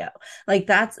IPO. Like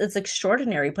it's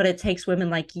extraordinary, but it takes women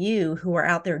like you who are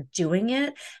out there doing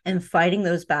it and fighting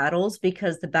those battles,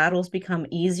 because the battles become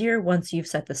easier once you've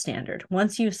set the standard.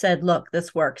 Once you've said, look,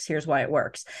 this works, here's why it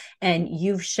works, and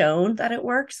you've shown that it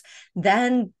works,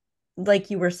 then, like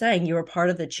you were saying, you were part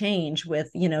of the change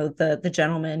with, the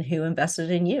gentleman who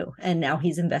invested in you, and now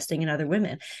he's investing in other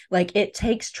women. Like, it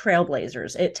takes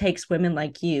trailblazers, it takes women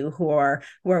like you who are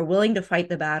willing to fight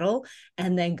the battle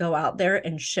and then go out there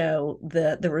and show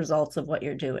the results of what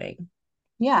you're doing.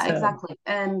 Yeah, So exactly.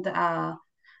 And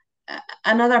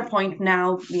another point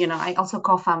now, I also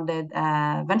co-founded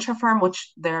a venture firm,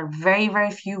 which there are very,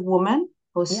 very few women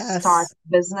who start yes.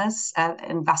 business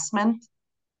investment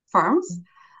firms.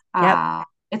 Yep. Uh,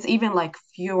 it's even like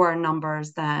fewer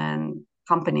numbers than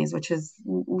companies, which is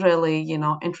really,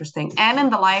 interesting. And in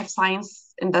the life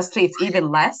science industry, it's even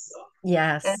less.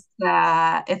 Yes.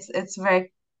 It's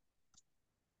very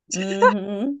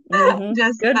Mm-hmm. Mm-hmm.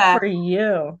 just Good for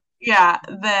you. yeah.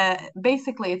 The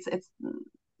basically it's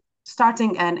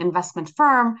starting an investment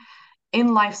firm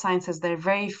in life sciences. There are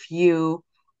very few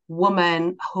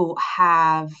women who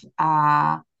have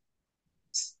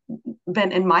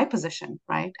been in my position,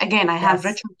 right? Again, I have Yes.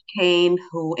 Richard Kane,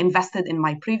 who invested in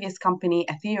my previous company,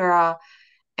 Athira.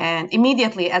 And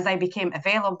immediately as I became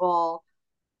available,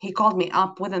 he called me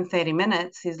up within 30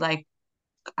 minutes. He's like,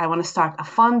 I want to start a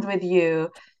fund with you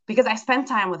because I spent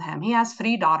time with him. He has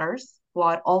three daughters who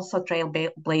are also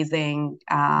trailblazing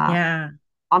Yeah.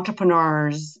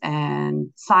 entrepreneurs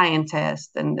and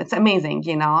scientists, and it's amazing,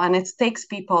 and it takes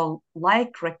people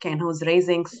like Ricken who's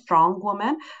raising strong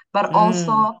women but Mm.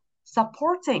 also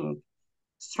supporting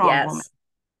strong women, Yes.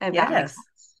 if that makes Yes.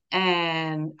 sense.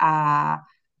 And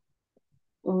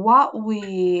what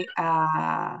we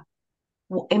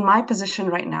in my position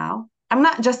right now, I'm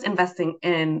not just investing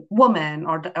in women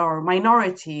or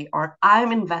minority, or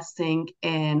I'm investing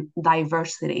in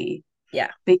diversity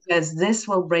Yeah. because this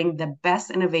will bring the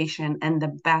best innovation and the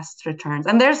best returns.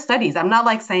 And there's studies. I'm not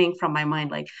like saying from my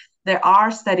mind, like there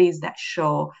are studies that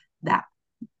show that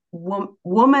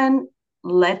woman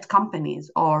led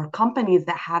companies or companies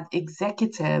that have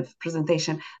executive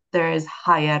presentation, there is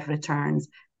higher returns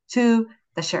to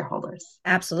the shareholders. So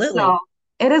Absolutely.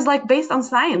 it is like based on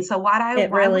science. So It why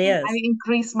really wouldn't I is.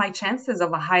 increase my chances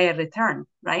of a higher return,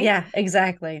 right? Yeah,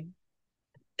 exactly.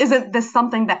 Isn't this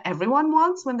something that everyone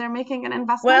wants when they're making an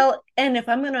investment? Well, and if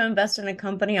I'm going to invest in a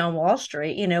company on Wall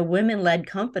Street, women-led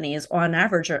companies on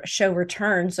average show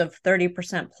returns of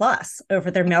 30% plus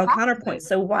over their male Exactly. counterparts.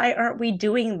 So why aren't we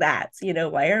doing that?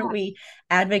 Why aren't Yes. we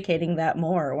advocating that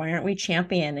more? Why aren't we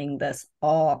championing this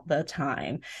all the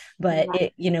time? But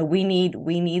Right. we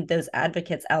need those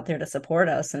advocates out there to support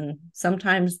us. And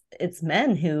sometimes it's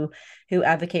men who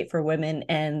advocate for women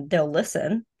and they'll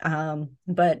listen.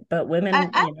 But women,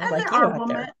 And like you out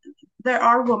there. there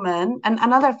are women, and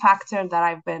another factor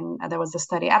that there was a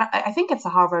study, I think it's a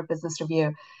Harvard Business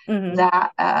Review, Mm-hmm.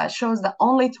 that shows that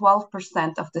only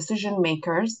 12% of decision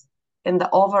makers in the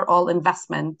overall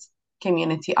investment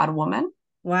community are women.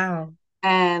 Wow.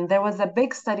 And there was a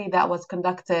big study that was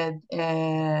conducted,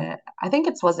 I think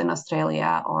it was in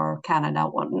Australia or Canada,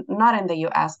 not in the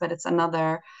US, but it's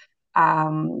another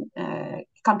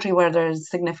country where there's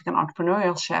significant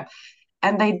entrepreneurship.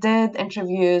 And they did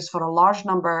interviews for a large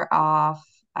number of,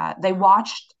 they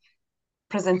watched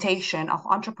presentation of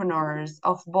entrepreneurs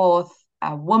of both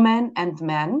women and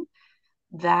men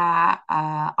that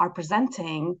are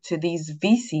presenting to these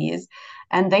VCs,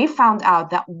 and they found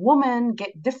out that women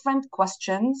get different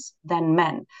questions than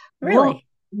men. Really?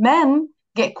 Men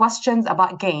get questions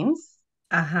about gains,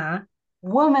 Uh-huh.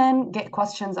 women get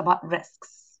questions about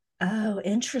risks. Oh,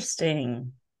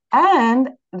 interesting. And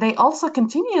they also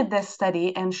continued this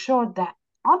study and showed that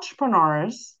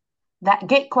entrepreneurs that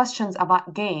get questions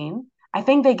about gain, I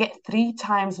think they get 3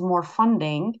 times more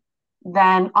funding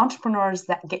than entrepreneurs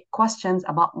that get questions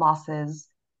about losses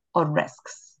or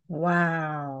risks.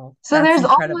 Wow. So That's there's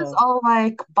always incredible. a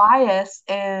like bias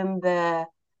in the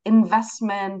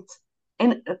investment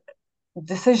in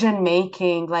decision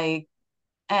making, like,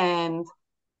 and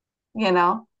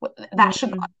that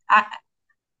should Mhm.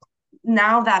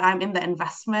 now that I'm in the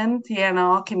investment,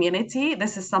 community,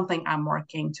 this is something I'm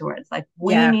working towards. Like,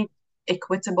 we Yeah. need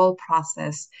equitable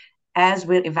process as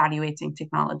we're evaluating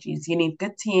technologies. You need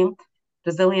good team,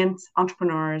 resilient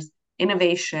entrepreneurs,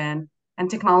 innovation, and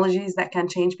technologies that can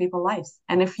change people's lives.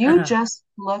 And if you Uh, just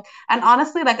look, and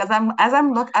honestly, like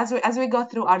as we go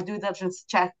through our due diligence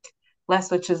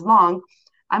checklist, which is long,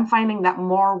 I'm finding that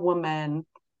more women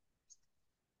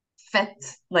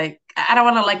fit. Like, I don't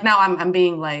want to, like, now I'm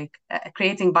being like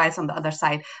creating bias on the other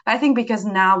side, but I think because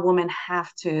now women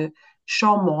have to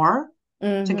show more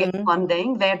to get hmm.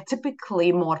 funding, they're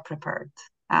typically more prepared.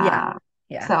 Yeah. uh,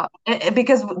 Yeah. so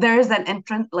because there is an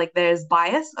entrant, like there's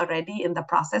bias already in the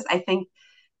process, I think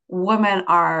women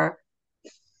are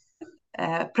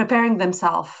preparing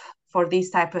themselves for these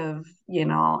type of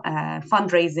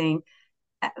fundraising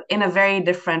in a very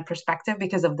different perspective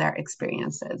because of their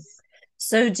experiences.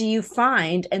 So, do you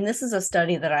find, and this is a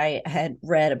study that I had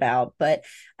read about, but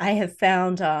I have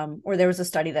found, or there was a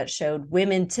study that showed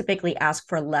women typically ask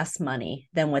for less money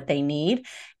than what they need,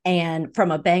 and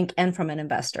from a bank and from an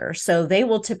investor. So, they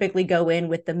will typically go in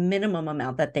with the minimum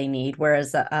amount that they need,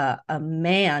 whereas a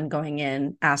man going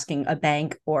in asking a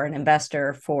bank or an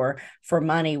investor for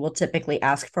money will typically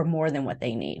ask for more than what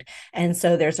they need. And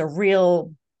so, there's a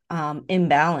real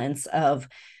imbalance of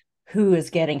who is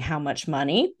getting how much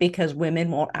money because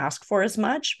women won't ask for as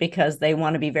much because they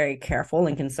want to be very careful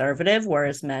and conservative,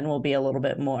 whereas men will be a little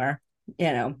bit more,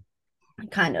 you know,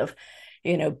 kind of,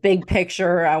 big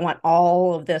picture. I want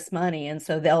all of this money. And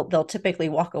so they'll typically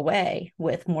walk away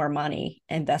with more money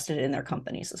invested in their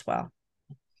companies as well.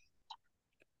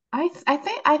 I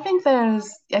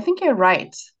think you're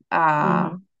right.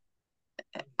 Uh, Mm-hmm.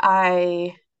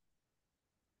 I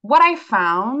What I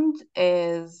found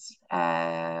is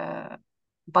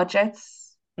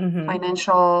budgets, Mm-hmm.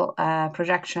 financial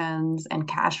projections, and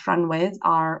cash runways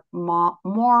are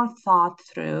more thought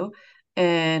through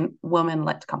in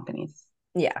women-led companies.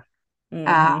 Yeah. Uh,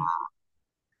 Mm-hmm.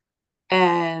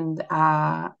 and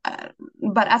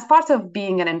but as part of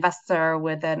being an investor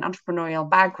with an entrepreneurial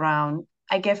background,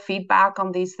 I give feedback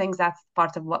on these things. That's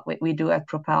part of what we do at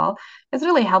Propel. It's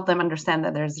really help them understand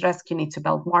that there's risk. You need to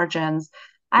build margins.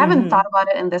 I haven't thought Mm-hmm. about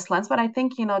it in this lens, but I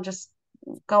think, just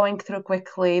going through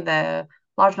quickly the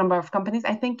large number of companies,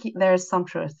 I think there's some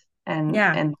truth in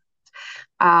Yeah. in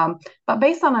um, but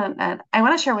based on I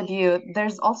want to share with you,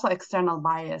 there's also external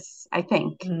bias, I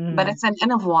think, but Mm. it's an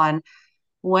N of one.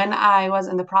 When I was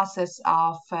in the process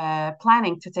of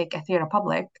planning to take Athira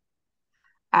public,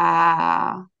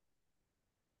 uh,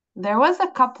 there was a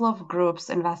couple of groups,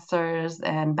 investors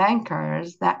and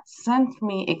bankers, that sent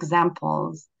me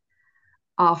examples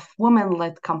of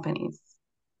women-led companies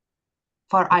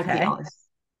for Okay. IPOs.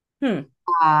 Hmm.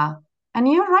 Uh, and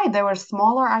you're right, there were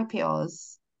smaller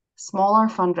IPOs, smaller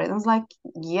fundraisers. It's like,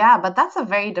 yeah, but that's a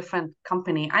very different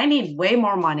company. I need way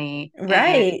more money, and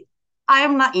Right. I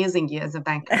am not using you as a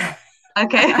banker.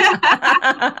 Okay.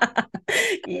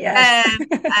 Yes.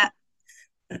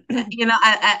 And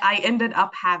I ended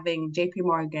up having JP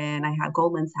Morgan, I had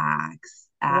Goldman Sachs,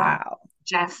 Wow.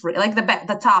 Jeffrey, like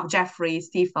the top, Jeffrey,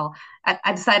 Stifel.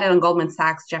 I decided on Goldman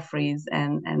Sachs, Jeffries,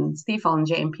 and Stifel and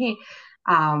JMP,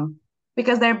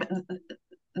 because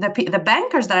the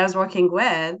bankers that I was working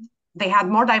with, they had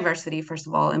more diversity, first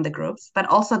of all, in the groups, but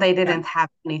also they Yeah. didn't have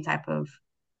any type of,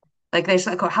 like, they just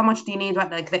like, oh, how much do you need?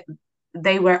 Like,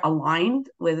 they were aligned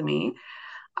with me.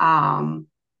 Um,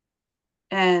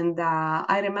 and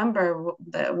I remember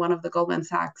one of the Goldman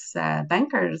Sachs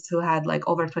bankers who had like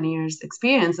over 20 years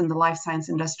experience in the life science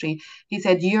industry. He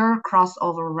said, your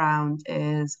crossover round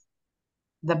is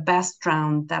the best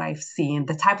round that I've seen.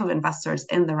 The type of investors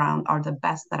in the round are the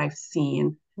best that I've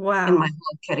seen in my Wow.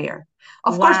 whole career.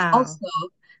 Of course, Wow. also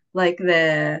like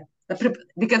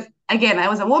because again, I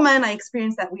was a woman. I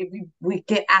experienced that we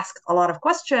get asked a lot of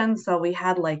questions, so we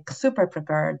had like super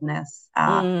preparedness.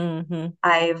 Hmm.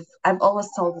 I've always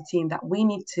told the team that we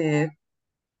need to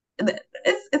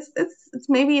it's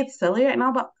maybe it's silly right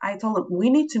now, but I told them we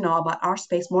need to know about our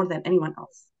space more than anyone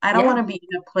else. I don't want Yeah. to be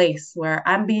in a place where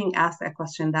I'm being asked a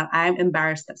question that I'm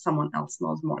embarrassed that someone else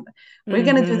knows more than. We're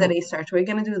gonna do the research, we're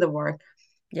gonna do the work.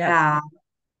 Yep. Uh,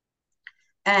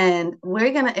 and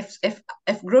we're gonna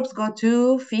if groups go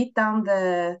 2 feet down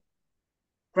the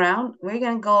ground, we're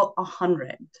gonna go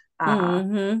 100.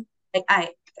 Mm-hmm.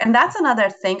 Like and that's another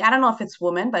thing. I don't know if it's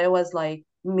women, but it was like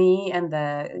me and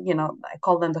I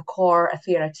call them the core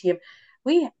Athira team.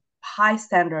 We high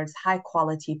standards, high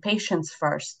quality, patients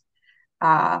first.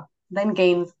 Uh, then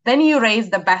games, then you raise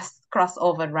the best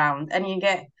crossover round, and you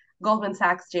get Goldman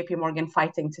Sachs, JP Morgan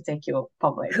fighting to take you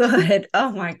public. Good.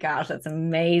 Oh my gosh, that's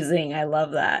amazing. I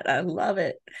love that. I love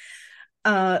it.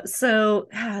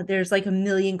 There's like a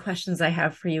million questions I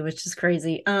have for you, which is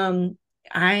crazy.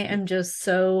 I am just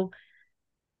so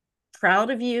proud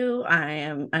of you.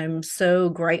 I'm so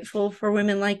grateful for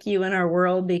women like you in our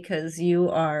world because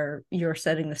you're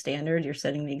setting the standard, you're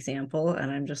setting the example,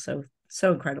 and I'm just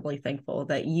so incredibly thankful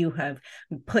that you have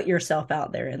put yourself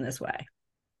out there in this way.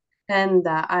 And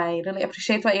I really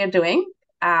appreciate what you're doing.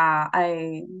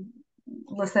 I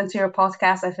listen to your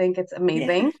podcast. I think it's Yeah.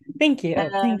 amazing. Thank you.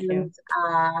 Thank you. And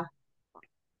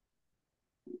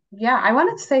yeah, I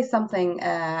wanted to say something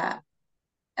at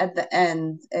the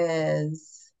end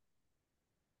is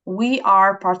we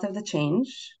are part of the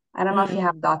change. I don't know if you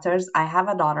have Mm. daughters. I have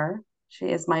a daughter. She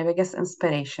is my biggest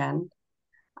inspiration.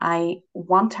 I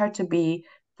want her to be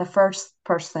the first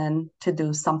person to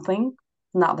do something,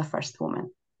 not the first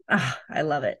woman. Oh, I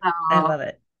love it. I So, love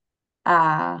it.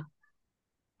 uh,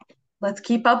 let's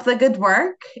keep up the good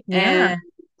work Yeah. and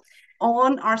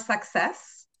own our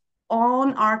success,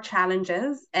 own our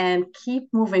challenges, and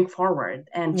keep moving forward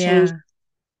and change. Yeah.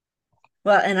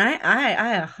 Well, and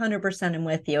I 100% am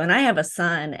with you. And I have a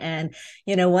son, and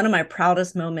one of my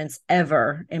proudest moments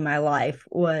ever in my life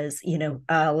was,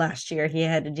 last year he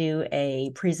had to do a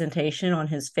presentation on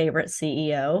his favorite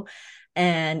CEO.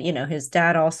 And, his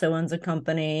dad also owns a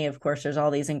company. Of course, there's all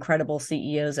these incredible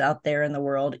CEOs out there in the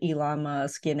world. Elon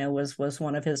Musk, was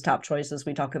one of his top choices.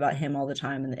 We talk about him all the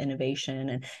time and the innovation.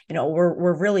 And,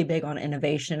 we're really big on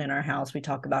innovation in our house. We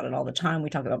talk about it all the time.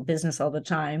 We talk about business all the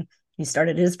time. He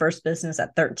started his first business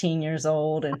at 13 years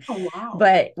old. And Oh, wow.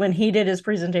 but when he did his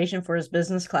presentation for his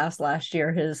business class last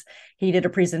year, he did a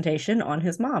presentation on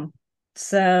his mom.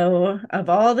 So of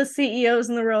all the CEOs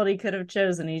in the world he could have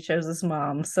chosen, he chose his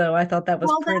mom. So I thought that was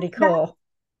Well, pretty cool.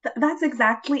 that's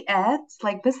exactly it.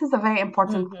 Like, this is a very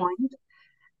important Mm-hmm. point.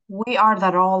 We are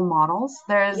the role models.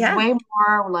 There's Yeah. way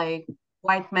more like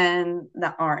white men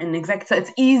that are in executive. So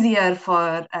it's easier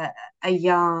for a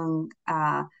young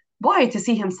boy to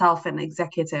see himself in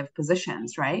executive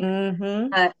positions, right? Mm-hmm.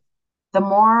 But the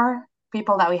more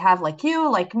people that we have, like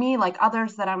you, like me, like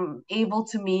others that I'm able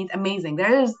to meet, amazing.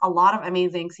 There is a lot of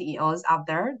amazing CEOs out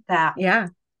there that, Yeah.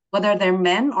 whether they're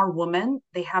men or women,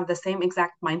 they have the same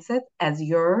exact mindset as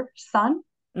your son.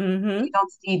 They Mm-hmm.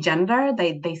 don't see gender,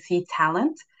 they see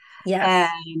talent. Yes.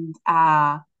 And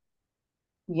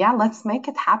yeah, let's make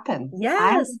it happen. I'm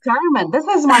Yes. determined. This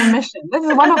is my mission. This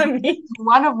me, is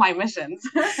one of my missions.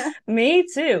 me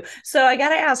too. So I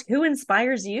gotta ask, who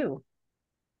inspires you?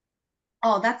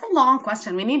 Oh, that's a long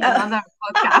question. We need Oh. another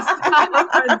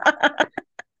podcast.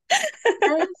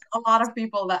 There's a lot of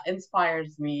people that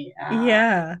inspires me.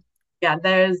 Yeah. Yeah,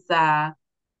 there's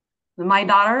my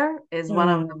daughter is one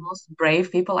of the Mm. most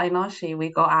brave people I know. We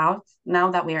go out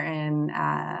now that we're in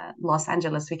Los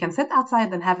Angeles. We can sit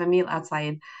outside and have a meal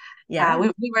outside. Yeah.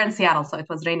 We were in Seattle, so it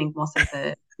was raining most of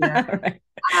the year. Right.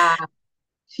 Uh,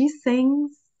 she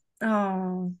sings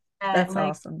Oh, that's like,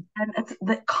 awesome. and it's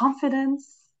the confidence.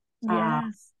 Uh,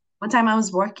 Yes. one time I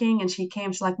was working and she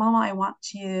came. She's like, "Mama, I want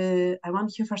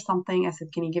you for something." I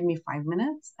said, "Can you give me 5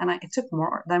 minutes?" And it took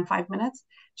more than 5 minutes.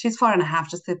 She's 4.5,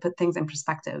 just to put things in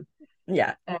perspective.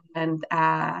 Yeah. And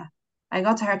I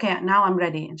got to her, okay, now I'm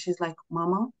ready. And she's like,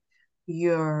 "Mama,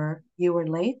 you were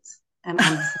late and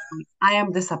I'm disappointed. I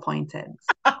am disappointed."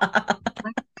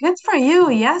 Like, good for you.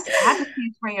 Yes,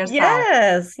 advocate for yourself.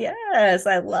 Yes. Yes.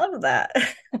 I love that.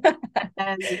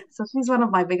 And so she's one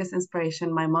of my biggest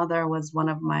inspiration. My mother was one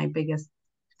of my biggest,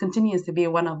 continues to be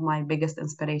one of my biggest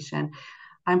inspiration.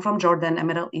 I'm from Jordan, a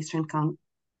Middle Eastern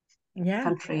Yeah.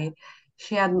 country.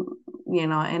 She had,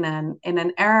 in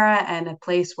an era and a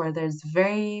place where there's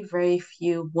very, very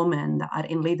few women that are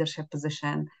in leadership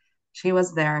position. She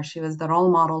was there. She was the role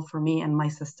model for me and my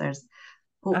sisters,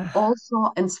 who Oh, also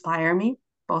inspire me,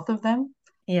 both of them.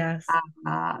 yes.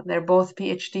 They're both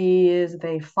PhDs.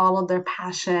 They followed their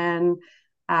passion,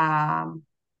 um,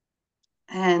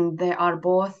 and they are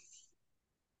both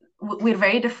we're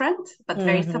very different, but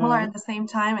very similar at the same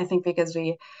time. I think because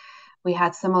we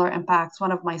had similar impacts.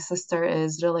 One of my sister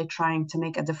is really trying to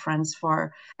make a difference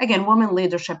for, again, women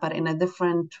leadership, but in a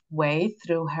different way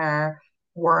through her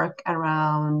work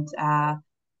around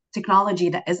technology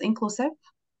that is inclusive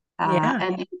Yeah.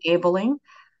 and enabling.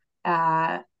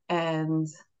 And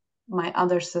my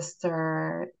other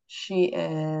sister, she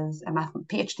is a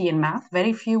PhD in math.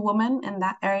 Very few women in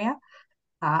that area.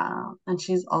 And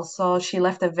she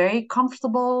left a very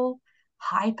comfortable,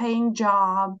 high-paying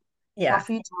job, Yeah.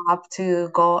 fluffy job to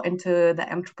go into the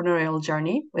entrepreneurial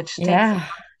journey, which takes a lot Yeah.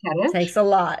 of courage. Takes a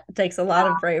lot. Takes a lot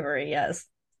of bravery. Yes.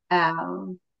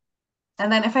 Um,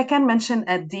 and then if I can mention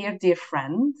a dear, dear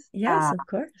friend, Yes, of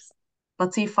course.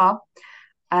 Latifa,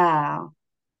 uh,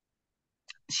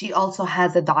 she also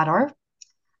has a daughter.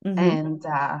 Mm-hmm. And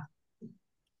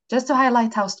just to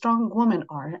highlight how strong women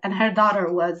are, and her daughter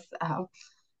was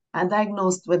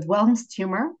diagnosed with Wilms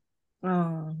tumor, Oh,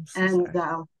 I'm so and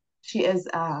sorry. she is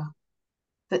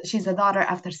she's a daughter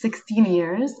after 16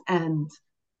 years. And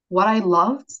what I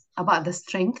loved about the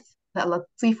strength that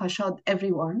Latifa showed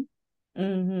everyone,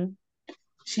 Mm-hmm.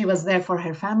 she was there for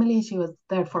her family, she was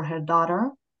there for her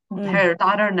daughter. Mm. Her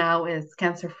daughter now is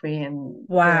cancer free, and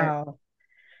they're Wow.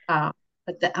 uh,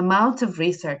 but the amount of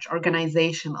research,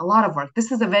 organization, a lot of work.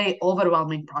 This is a very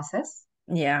overwhelming process.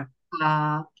 Yeah.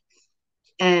 Uh,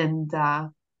 and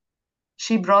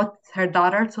she brought her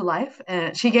daughter to life.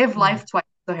 She gave Yeah. life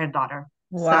twice to her daughter.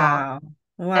 So Wow.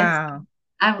 it's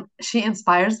Wow. she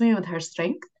inspires me with her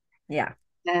strength, Yeah.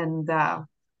 and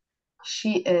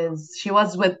she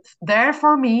was with there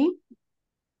for me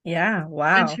Yeah.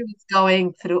 when Wow. she was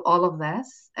going through all of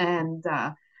this, and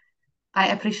I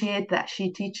appreciate that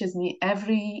she teaches me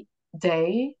every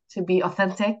day to be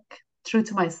authentic, true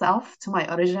to myself, to my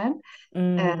origin,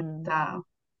 and Mm.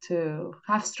 to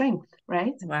have strength,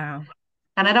 right? Wow.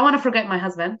 And I don't want to forget my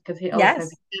husband because he always says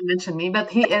Yes. he can't mention me, but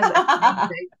he is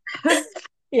amazing.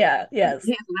 Yeah. He Yes. is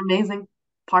an amazing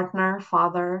partner,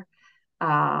 father,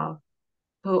 uh,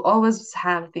 who always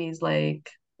have these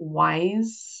like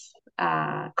wise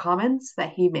comments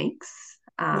that he makes.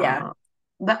 Yeah.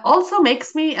 That also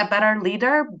makes me a better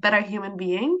leader, better human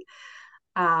being.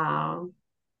 Um,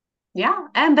 yeah,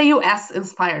 and the US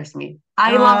inspires me.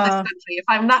 I love this Uh, country. If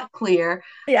I'm not clear,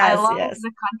 I yes. love Yes.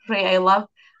 the country.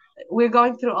 We're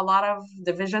going through a lot of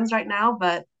divisions right now,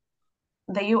 but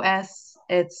the US,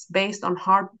 it's based on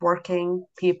hardworking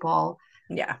people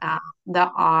Yeah. uh,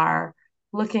 that are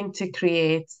looking to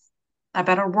create a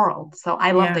better world. So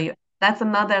I love the Yeah. US. That's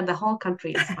another, the whole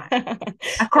country inspires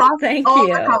across Thank all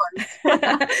the you. colors.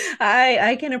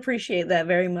 I can appreciate that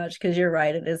very much because you're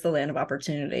right. It is the land of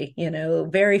opportunity.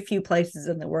 Very few places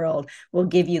in the world will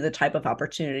give you the type of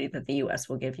opportunity that the U.S.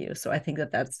 will give you. So I think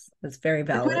that that's very It would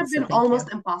valid. have So been thank you.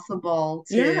 almost impossible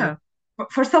Yeah.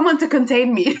 for someone to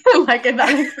contain me, like if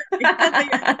that makes sense. Because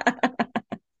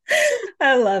the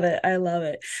I love it. I love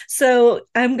it. So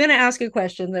I'm going to ask a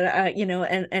question that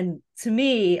and to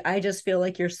me, I just feel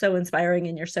like you're so inspiring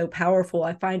and you're so powerful.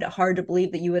 I find it hard to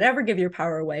believe that you would ever give your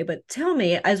power away. But tell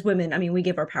me, as women, I mean, we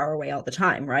give our power away all the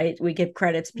time, right? We give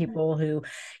credit to people who,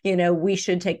 we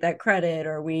should take that credit,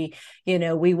 or we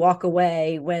walk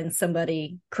away when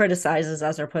somebody criticizes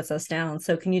us or puts us down.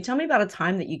 So can you tell me about a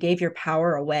time that you gave your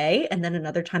power away and then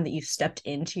another time that you stepped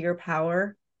into your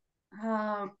power?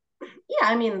 um, yeah,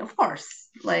 I mean, of course,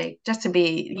 like just to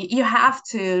be, you have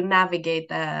to navigate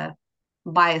the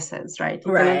biases, right?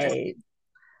 You cannot just Right.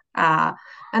 uh,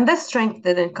 and this strength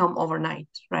didn't come overnight,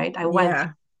 right? I went through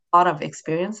Yeah. a lot of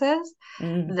experiences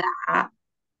Mm. that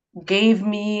gave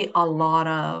me a lot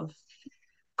of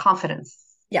confidence,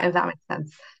 Yeah. if that makes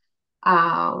sense.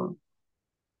 Um,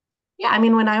 yeah, I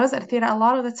mean, when I was at theater, a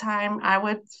lot of the time I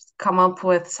would come up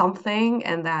with something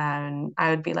and then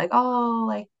I would be like, oh,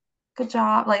 like, good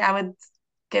job. Like, I would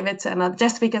give it to another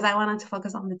just because I wanted to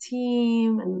focus on the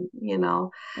team and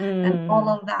all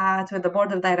Mm. of that. With the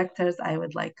board of directors, I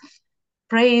would like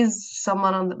praise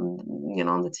someone on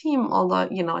the team, although,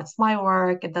 it's my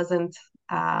work. It doesn't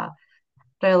uh,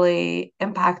 really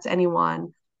impact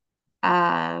anyone.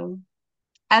 Um,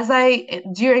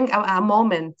 during a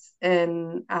moment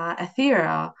in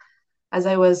Athira, as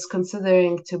I was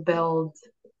considering to build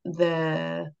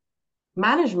the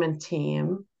management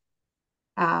team,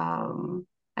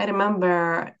 I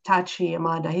remember Tachi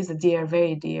Amada. He's a dear,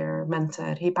 very dear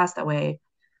mentor. He passed away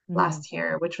Mm. last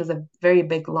year, which was a very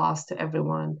big loss to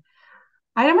everyone.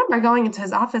 I remember going into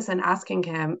his office and asking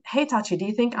him, "Hey, Tachi, do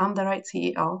you think I'm the right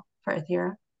CEO for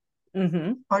Athira?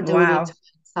 Mm-hmm. Or do we need to Wow.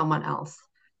 find someone else?"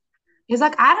 He's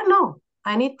like, "I don't know.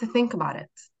 I need to think about it."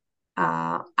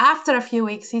 After a few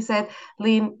weeks, he said,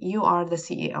 "Leen, you are the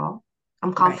CEO. I'm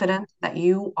Right. confident that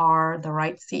you are the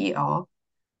right CEO.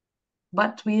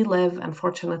 But we live,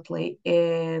 unfortunately,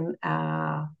 in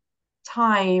a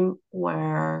time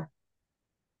where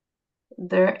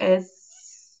there is,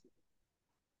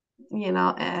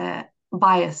 a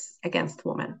bias against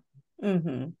women.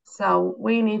 Mm-hmm. So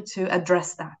we need to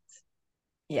address that.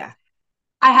 Yeah.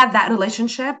 I had that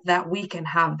relationship that we can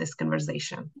have this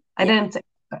conversation. I Yeah. didn't,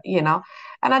 you know,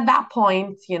 and at that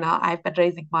point, I've been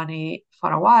raising money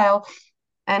for a while.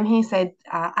 And he said,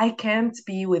 I can't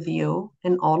be with you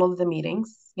in all of the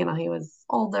meetings. He was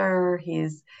older, he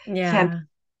can't Yeah.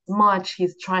 much,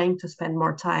 he's trying to spend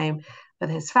more time with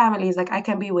his family. He's like, I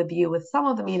can be with you with some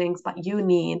of the meetings, but you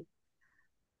need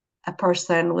a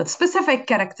person with specific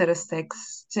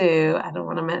characteristics to, I don't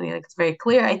want to mention, it's very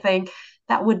clear, I think,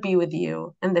 that would be with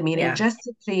you in the meeting, Yeah. just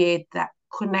to create that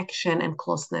connection and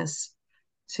closeness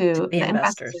To to the the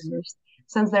investors. investors,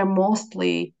 since they're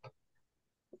mostly,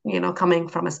 coming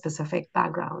from a specific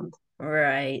background.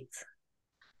 Right.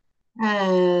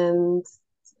 And,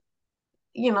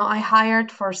 I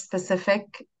hired for specific,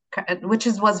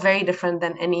 was very different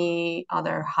than any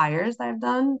other hires I've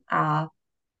done.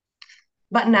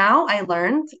 But now I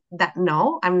learned that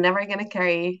no, I'm never going to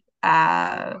carry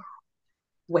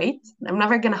weight. I'm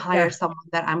never going to hire Yeah. someone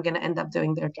that I'm going to end up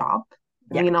doing their job.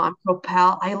 Yeah. I'm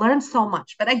Propel. I learned so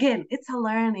much. But again, it's a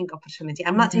learning opportunity.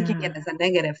 I'm not taking it Yeah. as a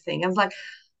negative thing. I was like,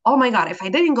 oh my God, if I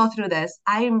didn't go through this,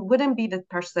 I wouldn't be the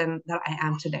person that I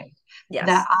am today. That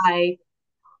Yes. I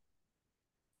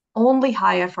only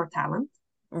hire for talent.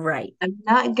 Right. I'm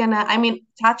not gonna, I mean,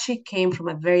 Tachi came from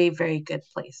a very, very good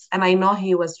place. And I know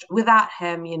without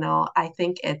him, I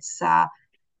think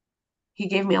he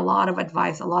gave me a lot of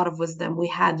advice, a lot of wisdom. We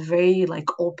had very like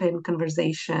open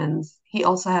conversations. He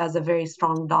also has a very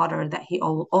strong daughter that he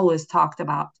always talked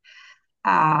about.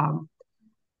 Um,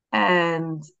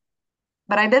 and,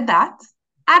 but I did that.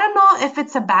 I don't know if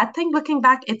it's a bad thing. Looking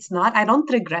back, it's not. I don't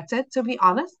regret it, to be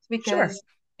honest, Sure. because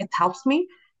it helps me.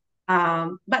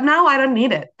 But now I don't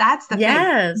need it. That's the thing.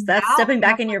 Yes. That's Now stepping I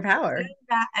back have in my your power. vision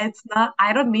that it's not,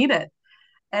 I don't need it.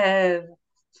 And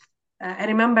I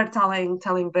remember telling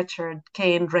Rick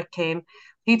Kane,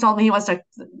 he told me he was like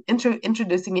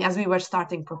introducing me as we were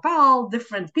starting Propel,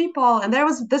 different people, and there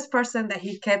was this person that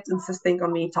he kept insisting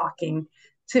on me talking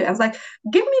to. I was like,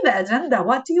 give me the agenda.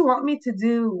 What do you want me to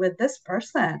do with this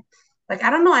person? Like, I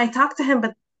don't know. I talked to him,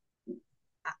 but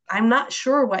I'm not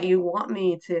sure what you want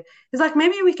me to. He's like,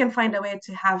 maybe we can find a way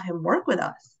to have him work with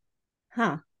us.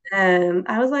 Huh. And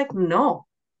I was like, no,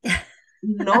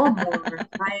 no more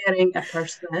hiring a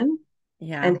person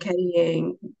Yeah. and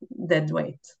carrying dead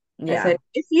weight. I Yeah. said,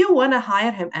 if you want to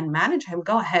hire him and manage him,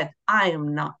 go ahead. I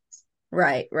am not.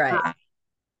 Right. Right. Uh,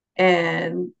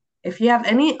 and if you have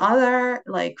any other,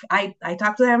 like, I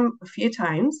talked to him a few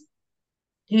times,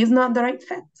 he's not the right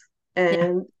fit. Yeah.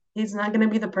 And he's not going to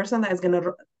be the person that is going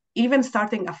to, even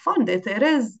starting a fund, it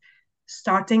is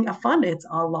starting a fund. It's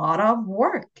a lot of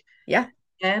work. Yeah.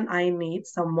 And I need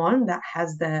someone that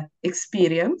has the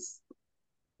experience.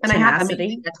 And I have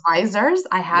amazing Tenacity. advisors.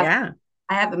 Yeah.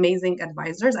 I have amazing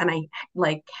advisors, and I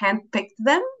like handpicked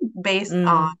them based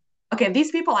on, Mm. okay, these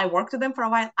people, I worked with them for a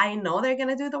while. I know they're going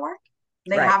to do the work.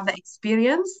 They Right. have the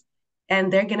experience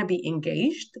and they're going to be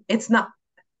engaged. It's not,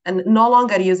 and no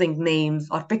longer using names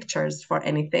or pictures for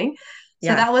anything. So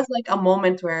Yeah. that was like a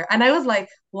moment where, and I was like,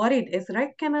 worried, is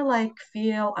Rick going to like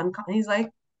feel uncomfortable? He's like,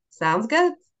 sounds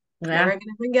good. Never Yeah.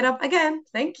 going to bring it up again.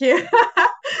 Thank you.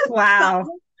 So, Wow.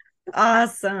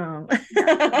 Awesome. yeah, he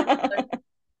was like,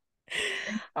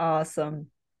 Awesome.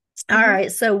 All mhm.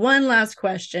 right. So, one last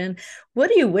question. What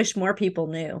do you wish more people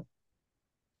knew?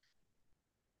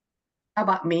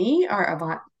 About me or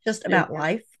about Just in about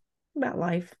life? About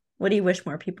life. What do you wish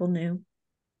more people knew?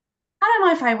 I don't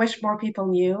know if I wish more people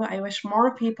knew. I wish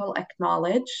more people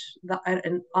acknowledge that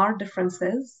in our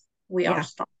differences, we are Yeah.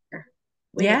 stronger.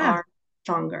 We Yeah. are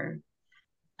stronger.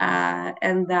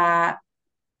 And that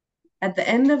at the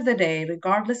end of the day,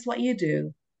 regardless what you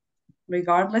do,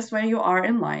 regardless where you are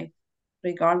in life,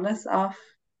 regardless of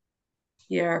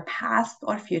your past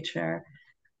or future,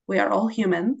 we are all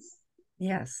humans.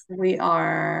 Yes. We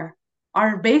are,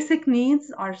 our basic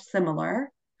needs are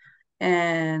similar.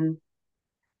 And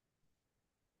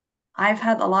I've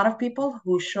had a lot of people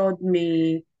who showed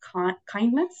me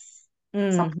kindness,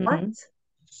 support,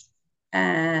 Mm-hmm.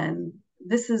 and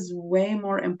this is way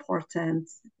more important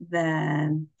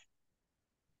than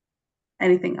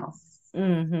anything else.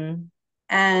 Mm-hmm.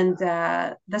 And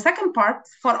the second part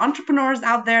for entrepreneurs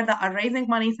out there that are raising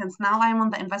money, since now I'm on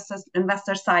the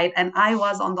investor side and I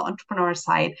was on the entrepreneur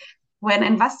side, when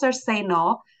investors say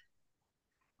no,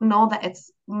 know that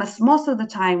it's most of the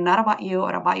time not about you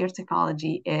or about your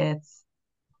technology. It's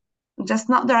just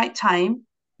not the right time.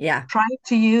 Yeah. Try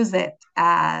to use it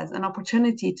as an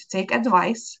opportunity to take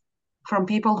advice from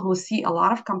people who see a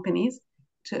lot of companies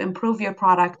to improve your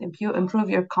product, improve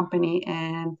your company,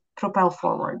 and propel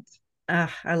forward.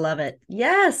 I love it.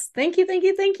 Yes. Thank you. Thank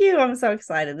you. Thank you. I'm so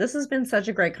excited. This has been such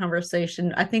a great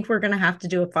conversation. I think we're going to have to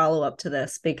do a follow-up to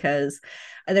this because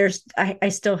I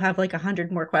still have like 100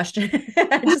 more questions.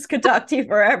 I just could talk to you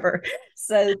forever.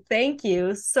 So thank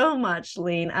you so much,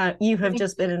 Leen. You have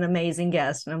just been an amazing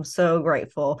guest, and I'm so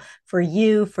grateful for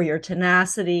you, for your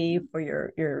tenacity, for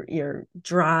your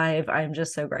drive. I'm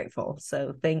just so grateful.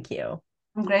 So thank you.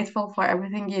 I'm grateful for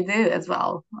everything you do as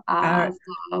well. Uh,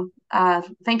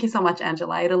 Thank you so much,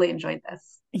 Angela. I really enjoyed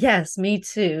this. Yes, me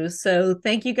too. So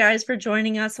thank you guys for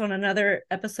joining us on another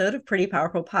episode of Pretty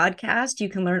Powerful Podcast. You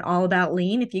can learn all about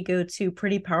Leen if you go to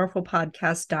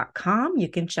prettypowerfulpodcast.com. You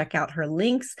can check out her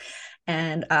links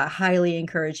and highly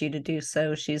encourage you to do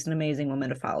so. She's an amazing woman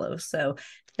to follow. So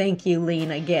thank you,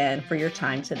 Leen, again for your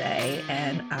time today.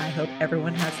 And I hope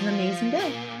everyone has an amazing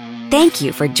day. Thank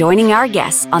you for joining our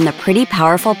guests on the Pretty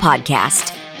Powerful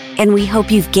Podcast. And we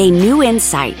hope you've gained new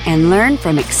insight and learned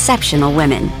from exceptional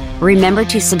women. Remember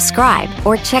to subscribe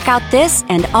or check out this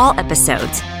and all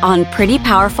episodes on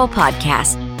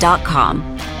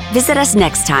prettypowerfulpodcast.com. Visit us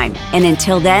next time, and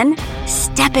until then,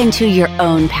 step into your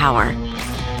own power.